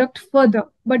indigenous product further.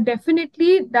 But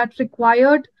definitely that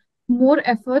required more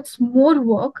efforts, more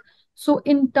work. So,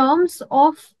 in terms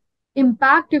of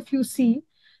impact, if you see,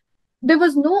 there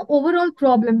was no overall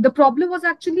problem. The problem was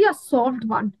actually a solved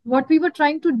one. What we were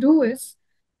trying to do is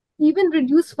even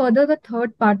reduce further the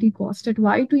third party cost at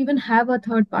why to even have a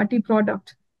third party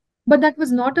product. But that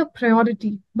was not a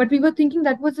priority. But we were thinking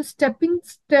that was a stepping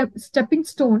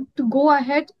stone to go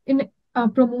ahead in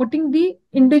promoting the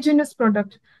indigenous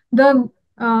product, the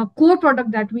core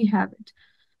product that we have it.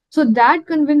 So that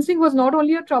convincing was not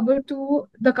only a trouble to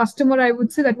the customer, I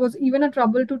would say that was even a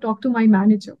trouble to talk to my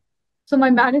manager. So my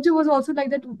manager was also like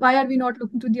that, why are we not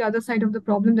looking to the other side of the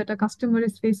problem that a customer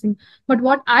is facing? But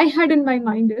what I had in my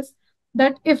mind is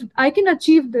that if I can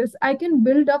achieve this, I can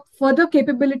build up further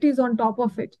capabilities on top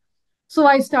of it. So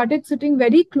I started sitting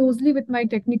very closely with my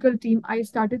technical team. I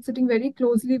started sitting very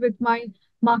closely with my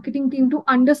marketing team to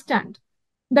understand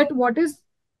that what is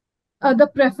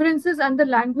the preferences and the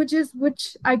languages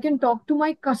which I can talk to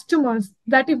my customers,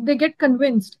 that if they get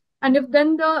convinced and if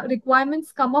then the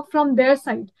requirements come up from their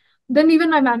side, then even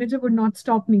my manager would not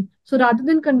stop me. So rather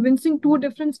than convincing two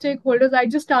different stakeholders, I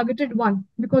just targeted one,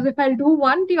 because if I'll do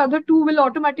one, the other two will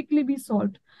automatically be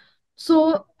solved.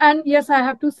 So, and yes, I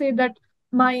have to say that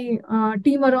my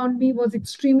team around me was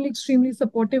extremely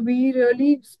supportive. We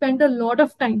really spent a lot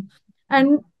of time.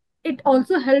 And it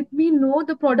also helped me know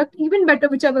the product even better,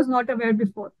 which I was not aware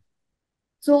before.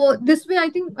 So this way, I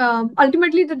think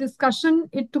ultimately the discussion,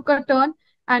 it took a turn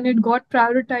and it got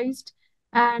prioritized.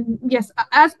 And yes,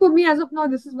 as for me, as of now,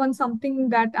 this is one something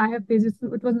that I have faced.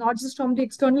 It was not just from the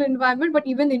external environment, but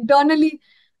even internally,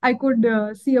 I could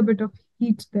see a bit of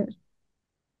heat there.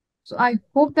 So I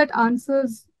hope that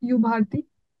answers you, Bharti.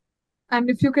 And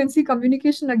if you can see,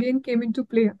 communication again came into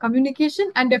play.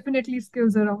 Communication and definitely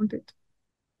skills around it.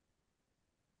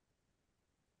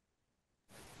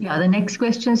 Yeah, the next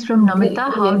question is from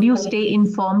Namita. How do you stay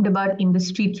informed about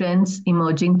industry trends,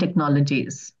 emerging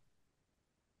technologies?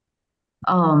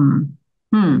 Um,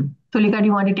 Tulika, do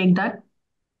you want to take that?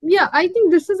 Yeah, I think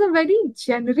this is a very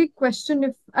generic question.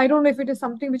 If I don't know if it is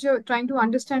something which you're trying to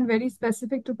understand very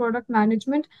specific to product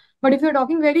management, but if you're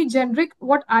talking very generic,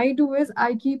 what I do is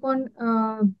I keep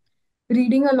on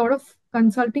reading a lot of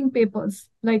consulting papers.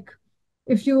 Like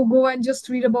if you go and just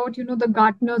read about, the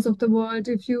Gartners of the world,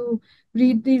 if you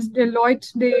read these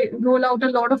Deloitte, they roll out a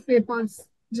lot of papers.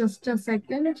 Just a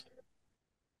second.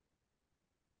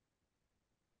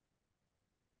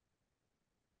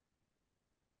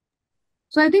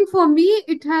 So I think for me,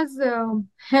 it has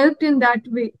helped in that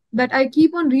way that I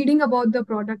keep on reading about the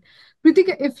product.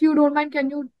 Pritika, if you don't mind, can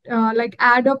you like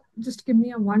add up? Just give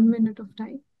me a 1 minute of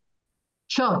time.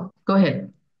 Sure, go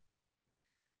ahead.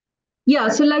 Yeah,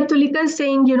 so like Tulika is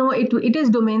saying, it is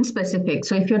domain specific.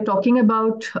 So if you're talking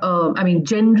about,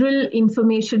 general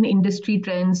information, industry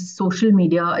trends, social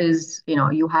media is,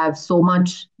 you have so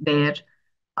much there,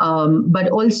 but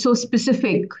also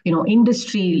specific,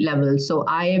 industry level. So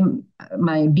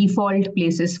my default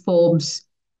place is Forbes,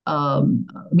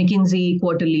 McKinsey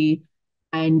Quarterly,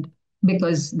 and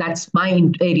because that's my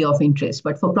area of interest.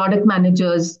 But for product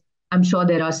managers, I'm sure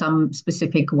there are some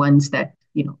specific ones that,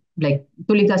 like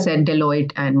Tulika said,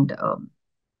 Deloitte and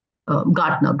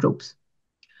Gartner groups.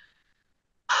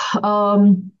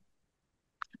 Um,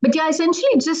 but yeah,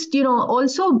 essentially just,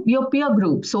 also your peer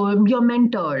group. So your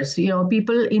mentors,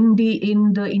 people in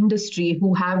the industry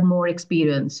who have more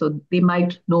experience. So they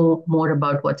might know more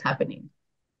about what's happening.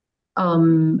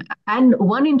 And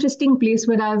one interesting place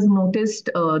where I've noticed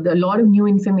a lot of new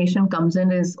information comes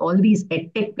in is all these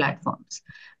edtech platforms,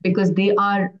 because they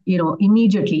are,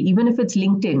 immediately, even if it's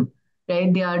LinkedIn,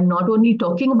 right? They are not only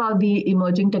talking about the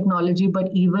emerging technology, but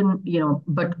even,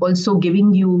 but also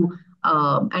giving you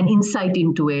an insight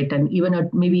into it, and even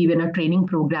maybe even a training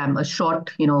program, a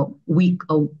short, week,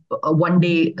 a 1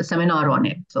 day seminar on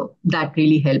it. So that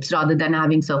really helps rather than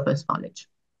having surface knowledge.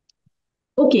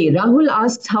 Okay, Rahul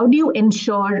asks, how do you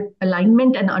ensure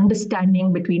alignment and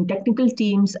understanding between technical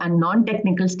teams and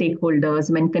non-technical stakeholders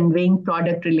when conveying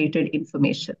product-related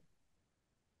information?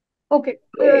 Okay.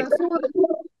 So,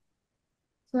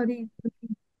 sorry.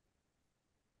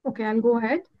 Okay, I'll go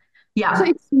ahead. So Yeah,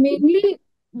 it's mainly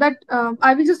that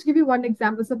I will just give you one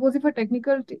example. Suppose if a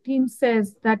technical team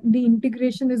says that the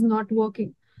integration is not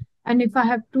working, and if I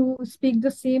have to speak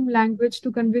the same language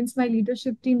to convince my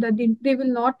leadership team that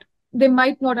they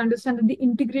might not understand that the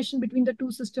integration between the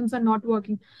two systems are not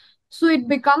working. So it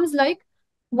becomes like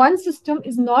one system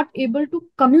is not able to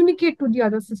communicate to the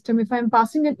other system. If I'm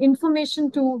passing an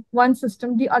information to one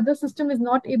system, the other system is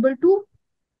not able to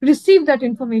receive that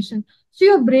information. So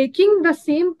you're breaking the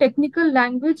same technical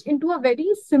language into a very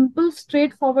simple,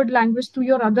 straightforward language to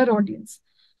your other audience.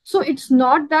 So it's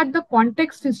not that the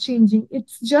context is changing,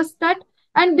 it's just that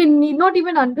and they need not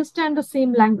even understand the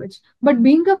same language. But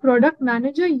being a product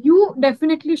manager, you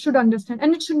definitely should understand,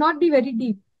 and it should not be very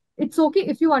deep. It's okay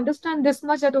if you understand this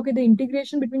much, that okay, the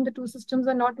integration between the two systems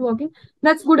are not working.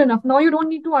 That's good enough. Now you don't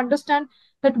need to understand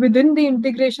that within the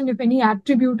integration, if any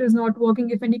attribute is not working,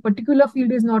 if any particular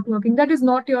field is not working, that is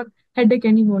not your headache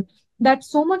anymore. That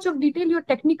so much of detail your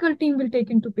technical team will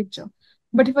take into picture.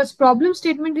 But if a problem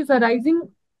statement is arising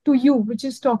to you, which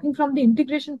is talking from the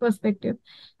integration perspective,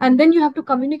 and then you have to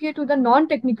communicate to the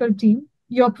non-technical team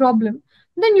your problem,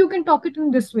 then you can talk it in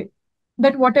this way,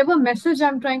 that whatever message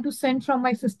I'm trying to send from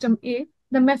my system A,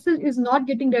 the message is not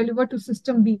getting delivered to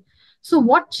system B. So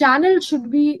what channel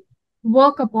should we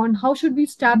work upon? How should we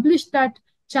establish that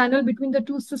channel between the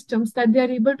two systems, that they are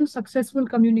able to successfully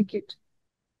communicate?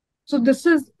 So this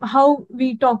is how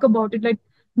we talk about it, like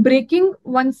breaking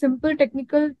one simple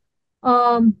technical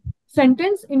um,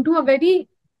 sentence into a very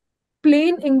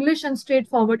plain English and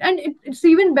straightforward. And it's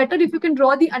even better if you can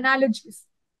draw the analogies.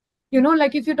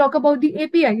 Like if you talk about the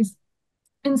APIs,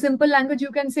 in simple language, you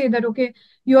can say that, okay,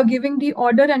 you are giving the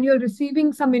order and you're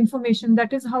receiving some information.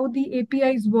 That is how the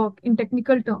APIs work in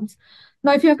technical terms.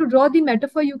 Now, if you have to draw the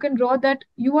metaphor, you can draw that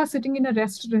you are sitting in a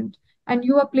restaurant and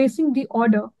you are placing the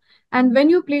order. And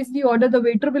when you place the order, the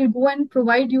waiter will go and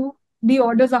provide you the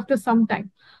orders after some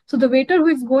time. So the waiter who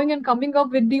is going and coming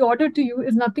up with the order to you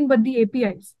is nothing but the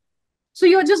APIs. So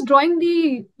you're just drawing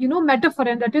the, metaphor,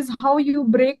 and that is how you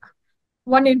break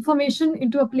one information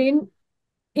into a plain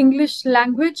English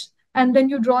language, and then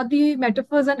you draw the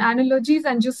metaphors and analogies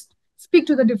and just speak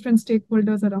to the different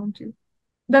stakeholders around you.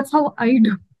 That's how I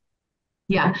do.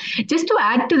 Yeah, just to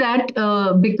add to that,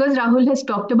 because Rahul has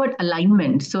talked about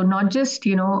alignment, so not just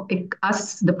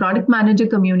us, the product manager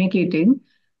communicating.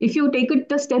 If you take it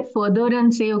a step further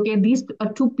and say, okay, these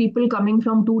are two people coming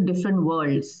from two different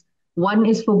worlds. One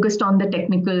is focused on the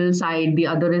technical side, the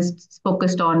other is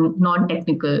focused on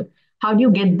non-technical. How do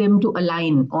you get them to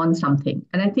align on something?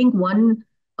 And I think one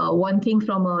thing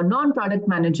from a non-product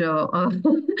manager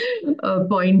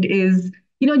point is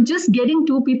just getting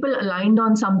two people aligned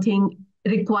on something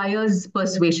requires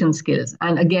persuasion skills.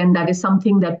 And again, that is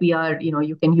something that we are,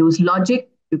 you can use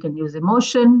logic, you can use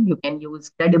emotion, you can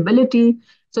use credibility.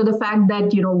 So the fact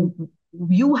that,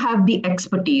 you have the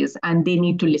expertise and they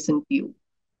need to listen to you,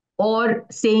 or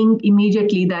saying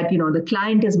immediately that the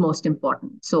client is most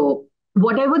important. So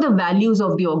whatever the values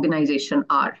of the organization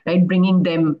are, right, bringing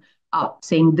them up,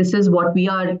 saying this is what we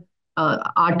are,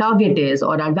 our target is,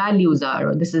 or our values are,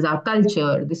 or this is our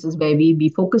culture, this is where we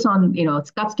focus on,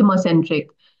 it's customer centric,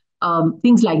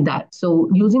 things like that. So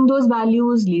using those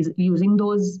values, using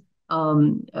those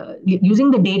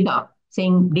using the data,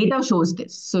 saying data shows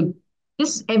this, so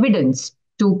this evidence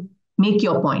to make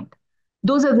your point.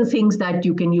 Those are the things that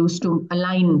you can use to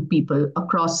align people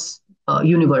across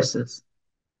universes.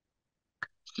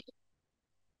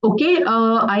 Okay,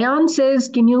 Ayan says,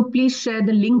 can you please share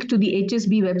the link to the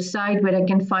HSB website where I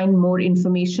can find more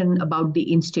information about the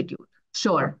institute?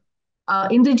 Sure.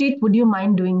 Indrajit, would you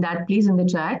mind doing that, please, in the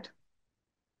chat?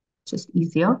 Just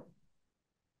easier.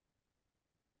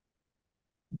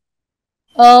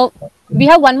 We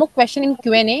have one more question in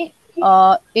Q&A.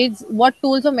 Is what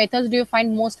tools or methods do you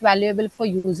find most valuable for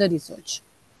user research?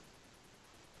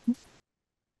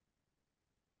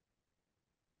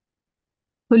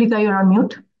 Tulika, you're on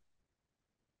mute.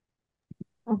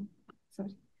 Oh,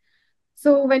 sorry.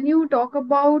 So when you talk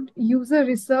about user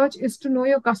research is to know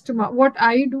your customer, what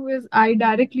I do is I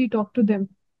directly talk to them.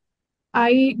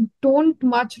 I don't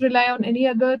much rely on any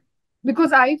other,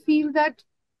 because I feel that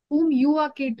whom you are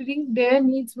catering, their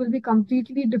needs will be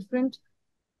completely different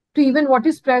to even what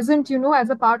is present, as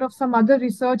a part of some other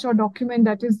research or document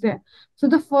that is there. So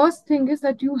the first thing is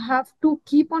that you have to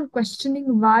keep on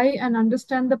questioning why and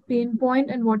understand the pain point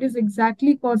and what is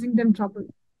exactly causing them trouble.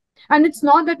 And it's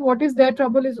not that what is their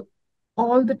trouble is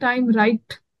all the time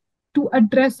right to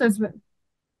address as well,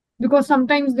 because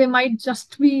sometimes they might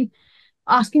just be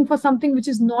asking for something which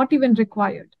is not even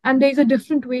required, and there is a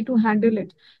different way to handle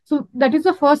it. So that is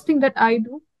the first thing that I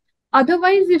do.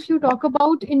 Otherwise, if you talk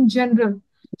about in general,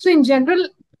 so in general,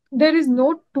 there is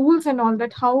no tools and all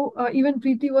that. How even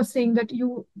Preeti was saying that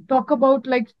you talk about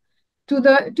like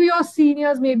to your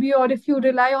seniors maybe, or if you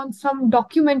rely on some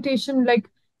documentation, like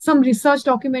some research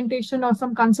documentation or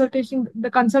some consultation, the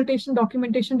consultation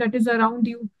documentation that is around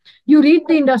you, you read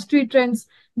the industry trends.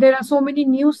 There are so many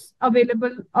news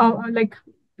available, like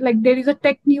there is a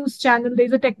tech news channel, there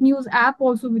is a tech news app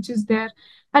also which is there,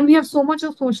 and we have so much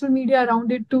of social media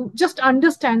around it to just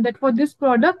understand that for this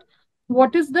product,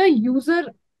 what is the user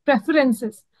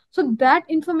preferences. So that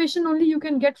information only you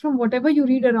can get from whatever you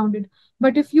read around it.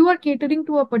 But if you are catering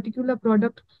to a particular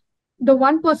product, the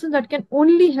one person that can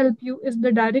only help you is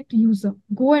the direct user.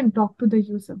 Go and talk to the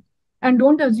user and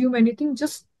don't assume anything.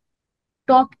 Just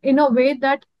talk in a way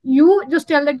that you just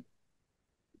tell that,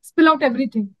 spill out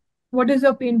everything. What is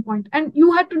your pain point? And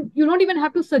you don't even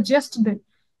have to suggest them.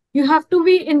 You have to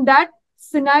be in that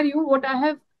scenario. What I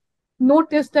have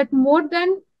noticed that more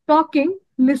than talking,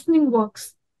 listening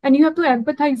works. And you have to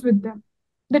empathize with them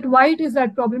that why it is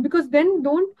that problem. Because then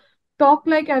don't talk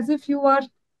like as if you are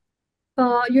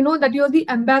that you're the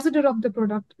ambassador of the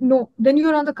product. No, then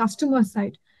you're on the customer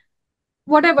side.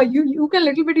 Whatever you can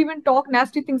little bit even talk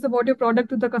nasty things about your product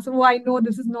to the customer. Oh, I know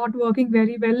this is not working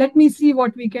very well, let me see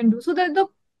what we can do, so that the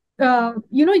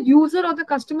user or the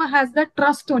customer has that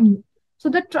trust on you. So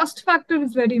the trust factor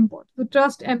is very important. So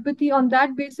trust, empathy, on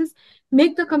that basis,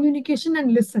 make the communication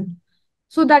and listen.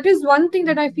 So that is one thing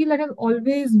that I feel like has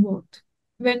always worked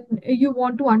when you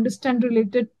want to understand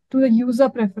related to the user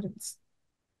preference.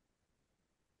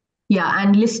 Yeah,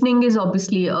 and listening is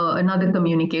obviously another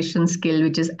communication skill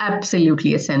which is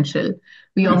absolutely essential.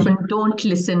 We often don't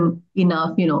listen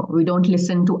enough, we don't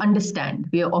listen to understand.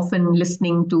 We are often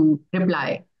listening to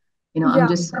reply. I'm Yeah,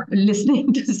 just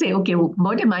listening to say, okay,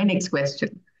 what am my next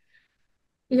question?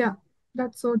 yeah,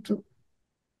 that's so true.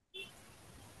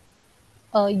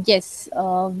 Yes,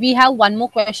 we have one more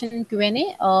question in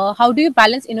Q&A. How do you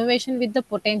balance innovation with the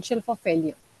potential for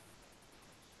failure?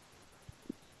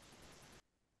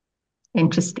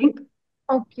 Interesting.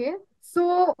 Okay,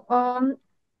 so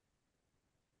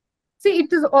see,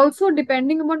 it is also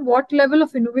depending upon what level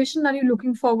of innovation are you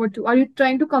looking forward to. Are you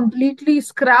trying to completely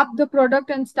scrap the product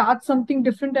and start something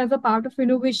different as a part of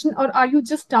innovation, or are you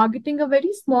just targeting a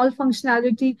very small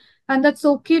functionality and that's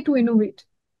okay to innovate?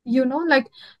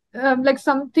 Like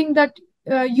something that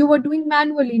you were doing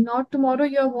manually. Now tomorrow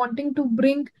you're wanting to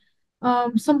bring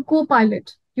some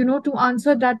co-pilot, to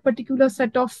answer that particular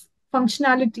set of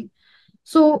functionality.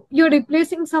 So you're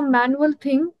replacing some manual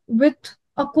thing with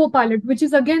a co-pilot, which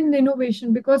is again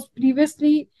innovation, because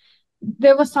previously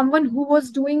there was someone who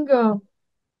was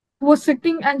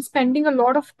sitting and spending a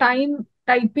lot of time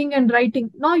typing and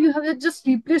writing. Now you have just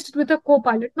replaced it with a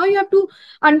co-pilot. Now you have to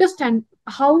understand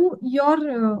how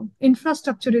your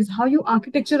infrastructure is, how your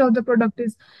architecture of the product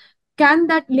is. Can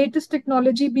that latest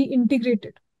technology be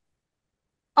integrated?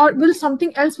 Or will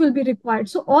something else will be required?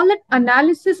 So all that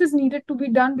analysis is needed to be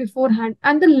done beforehand,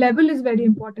 and the level is very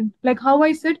important. Like how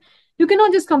I said, you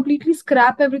cannot just completely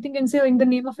scrap everything and say, in the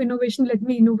name of innovation, let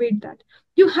me innovate that.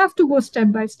 You have to go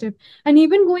step by step, and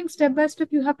even going step by step,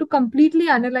 you have to completely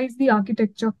analyze the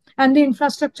architecture and the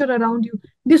infrastructure around you.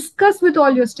 Discuss with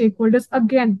all your stakeholders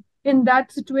again in that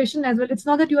situation as well. It's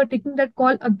not that you are taking that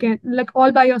call again like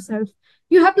all by yourself.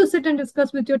 You have to sit and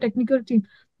discuss with your technical team.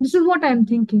 This is what I'm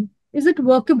thinking. Is it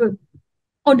workable?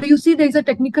 Or do you see there is a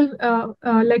technical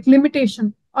like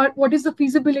limitation? Or what is the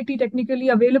feasibility technically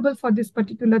available for this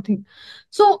particular thing?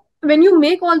 So when you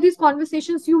make all these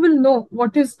conversations, you will know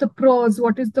what is the pros,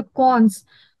 what is the cons.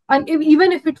 And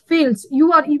even if it fails,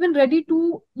 you are even ready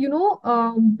to,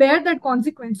 bear that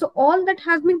consequence. So all that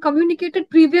has been communicated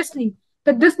previously,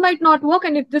 that this might not work,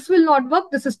 and if this will not work,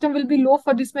 the system will be low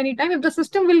for this many time. If the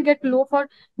system will get low for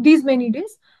these many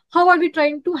days, how are we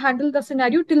trying to handle the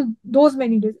scenario till those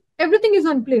many days? Everything is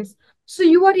on place, so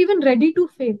you are even ready to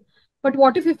fail. But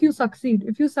what if you succeed?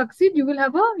 If you succeed, you will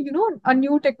have a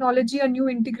new technology, a new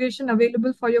integration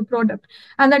available for your product,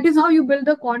 and that is how you build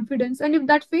the confidence. And if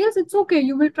that fails, it's okay,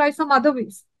 you will try some other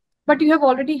ways, but you have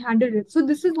already handled it. So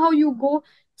this is how you go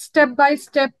step by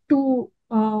step to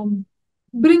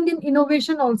bring in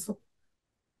innovation also.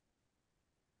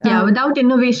 Yeah, uh, without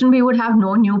innovation, we would have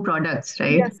no new products,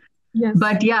 right? yes, yes,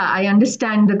 But yeah, I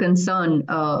understand the concern,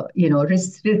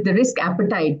 the risk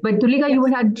appetite. But Tulika, you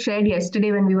yes, had shared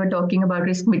yesterday when we were talking about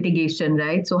risk mitigation,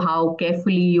 right? So how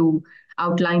carefully you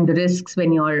outline the risks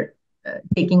when you're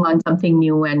taking on something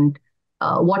new, and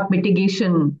what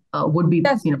mitigation would be,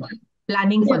 yes,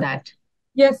 planning for yes. that.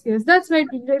 Yes, yes, that's right.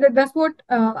 That's what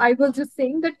I was just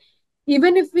saying, that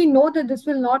even if we know that this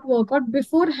will not work out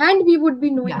beforehand, we would be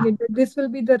knowing Yeah, it, that this will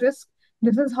be the risk.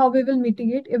 This is how we will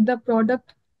mitigate. If the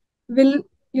product will,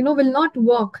 will not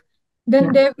work, then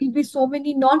yeah, there will be so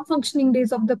many non-functioning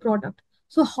days of the product.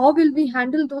 So how will we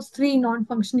handle those three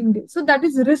non-functioning days? So that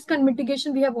is risk and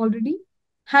mitigation we have already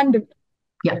handled.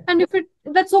 yeah, And if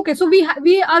that's okay. So we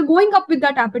are going up with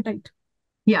that appetite.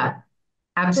 yeah.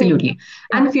 So Absolutely.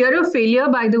 yeah, And fear of failure,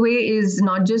 by the way, is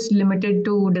not just limited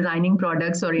to designing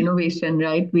products or innovation,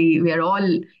 right? We are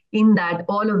all in that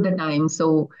all of the time.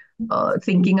 So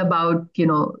thinking about,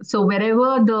 so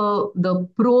wherever the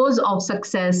pros of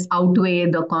success outweigh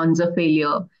the cons of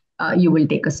failure, you will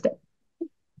take a step.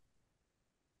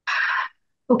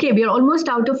 Okay, we are almost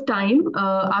out of time.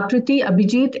 Akriti,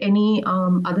 Abhijit, any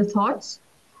other thoughts?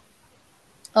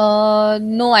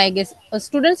 No, I guess.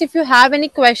 Students, if you have any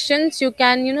questions, you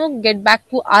can, get back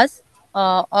to us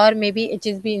or maybe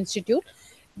HSB Institute.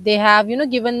 They have,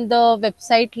 given the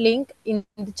website link in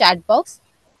the chat box.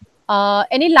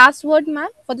 Any last word, ma'am,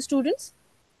 for the students?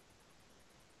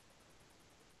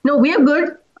 No, we are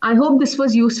good. I hope this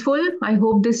was useful. I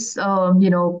hope this,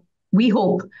 we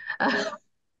hope.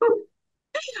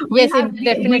 we Yes, have it we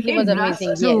definitely was did rush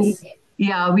amazing. through. Yes.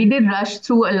 Yeah, we did rush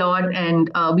through a lot, and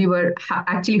we were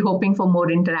actually hoping for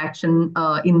more interaction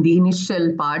in the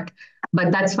initial part,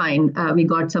 but that's fine. We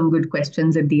got some good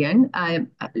questions at the end.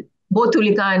 Both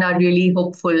Tulika and I are really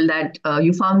hopeful that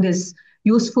you found this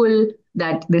useful,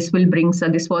 that this will bring, so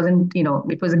this wasn't,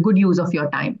 it was a good use of your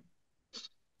time.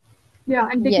 Yeah,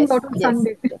 and taking Yes. out on Yes.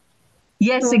 Sunday.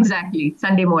 Yes, So exactly.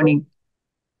 Sunday morning.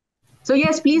 So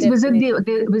yes, please visit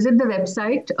Definitely. visit the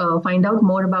website, find out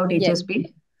more about Yes.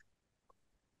 HSP,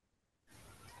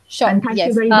 Sure. and thank you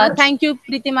Yes. very much. Thank you,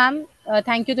 Preeti ma'am.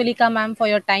 Thank you, Tulika ma'am, for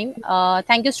your time.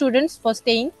 Thank you, students, for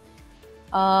staying.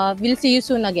 We'll see you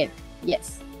soon again.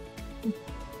 Yes.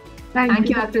 thank Thank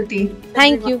you. you, Akriti.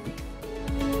 Thank Everyone. you.